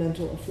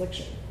fundamental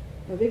affliction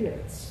of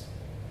ignorance?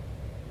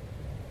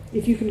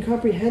 If you can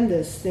comprehend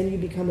this, then you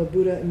become a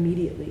Buddha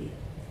immediately.'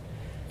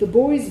 The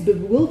boy's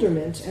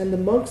bewilderment and the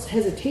monk's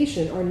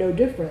hesitation are no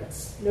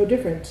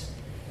different.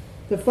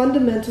 The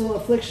fundamental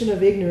affliction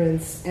of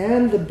ignorance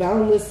and the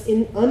boundless,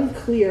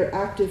 unclear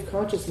active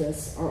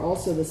consciousness are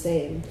also the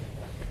same."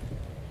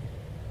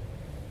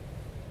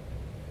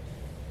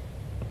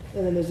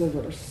 And then there's a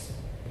verse.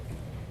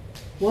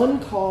 "One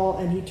call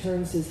and he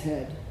turns his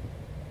head.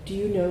 Do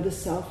you know the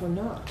self or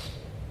not?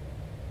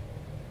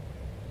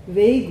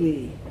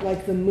 Vaguely,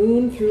 like the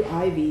moon through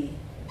ivy,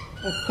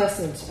 a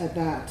crescent at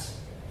that.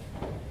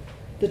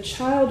 The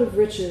child of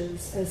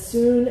riches, as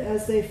soon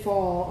as they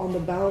fall on the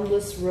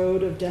boundless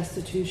road of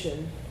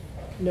destitution,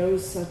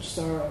 knows such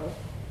sorrow."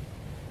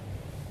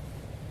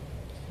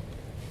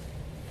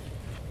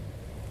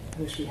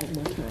 I wish we had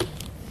more time.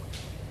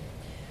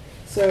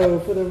 So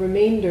for the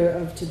remainder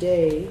of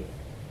today,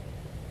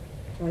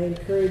 I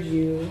encourage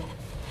you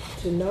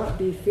to not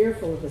be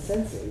fearful of the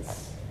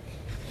senses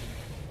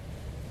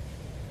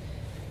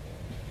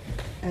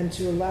and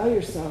to allow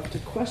yourself to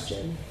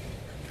question,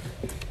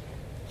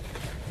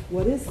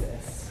 what is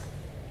this?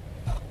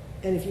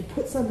 And if you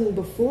put something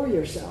before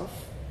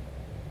yourself,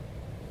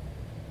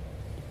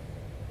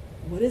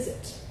 what is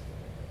it?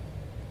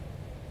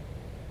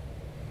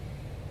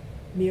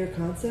 Mere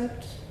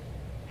concept?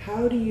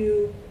 How do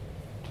you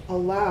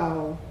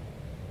allow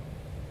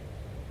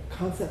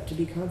concept to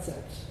be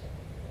concept?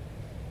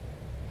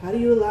 How do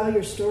you allow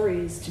your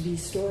stories to be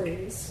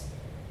stories?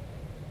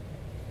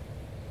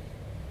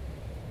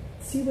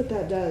 See what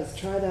that does.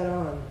 Try that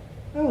on.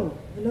 Oh,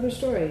 another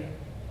story.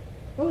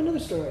 Oh, another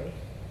story.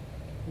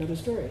 Another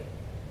story.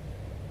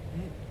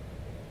 Right?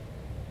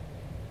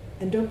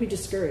 And don't be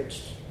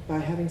discouraged by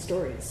having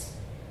stories,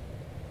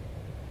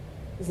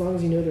 as long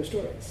as you know they're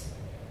stories.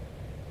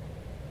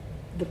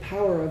 The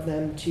power of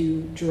them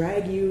to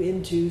drag you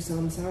into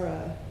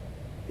samsara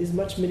is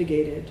much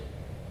mitigated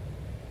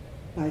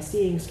by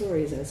seeing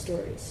stories as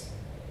stories,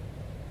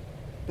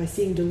 by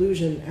seeing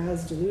delusion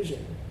as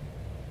delusion.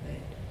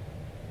 Right?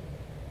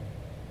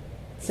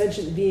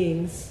 Sentient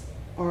beings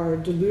are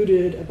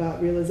deluded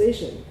about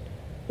realization,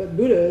 but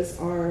Buddhas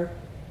are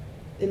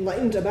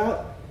enlightened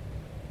about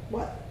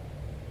what?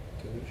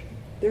 Delusion.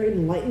 They're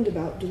enlightened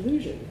about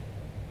delusion.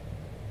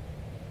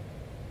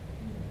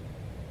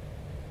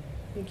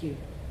 Thank you.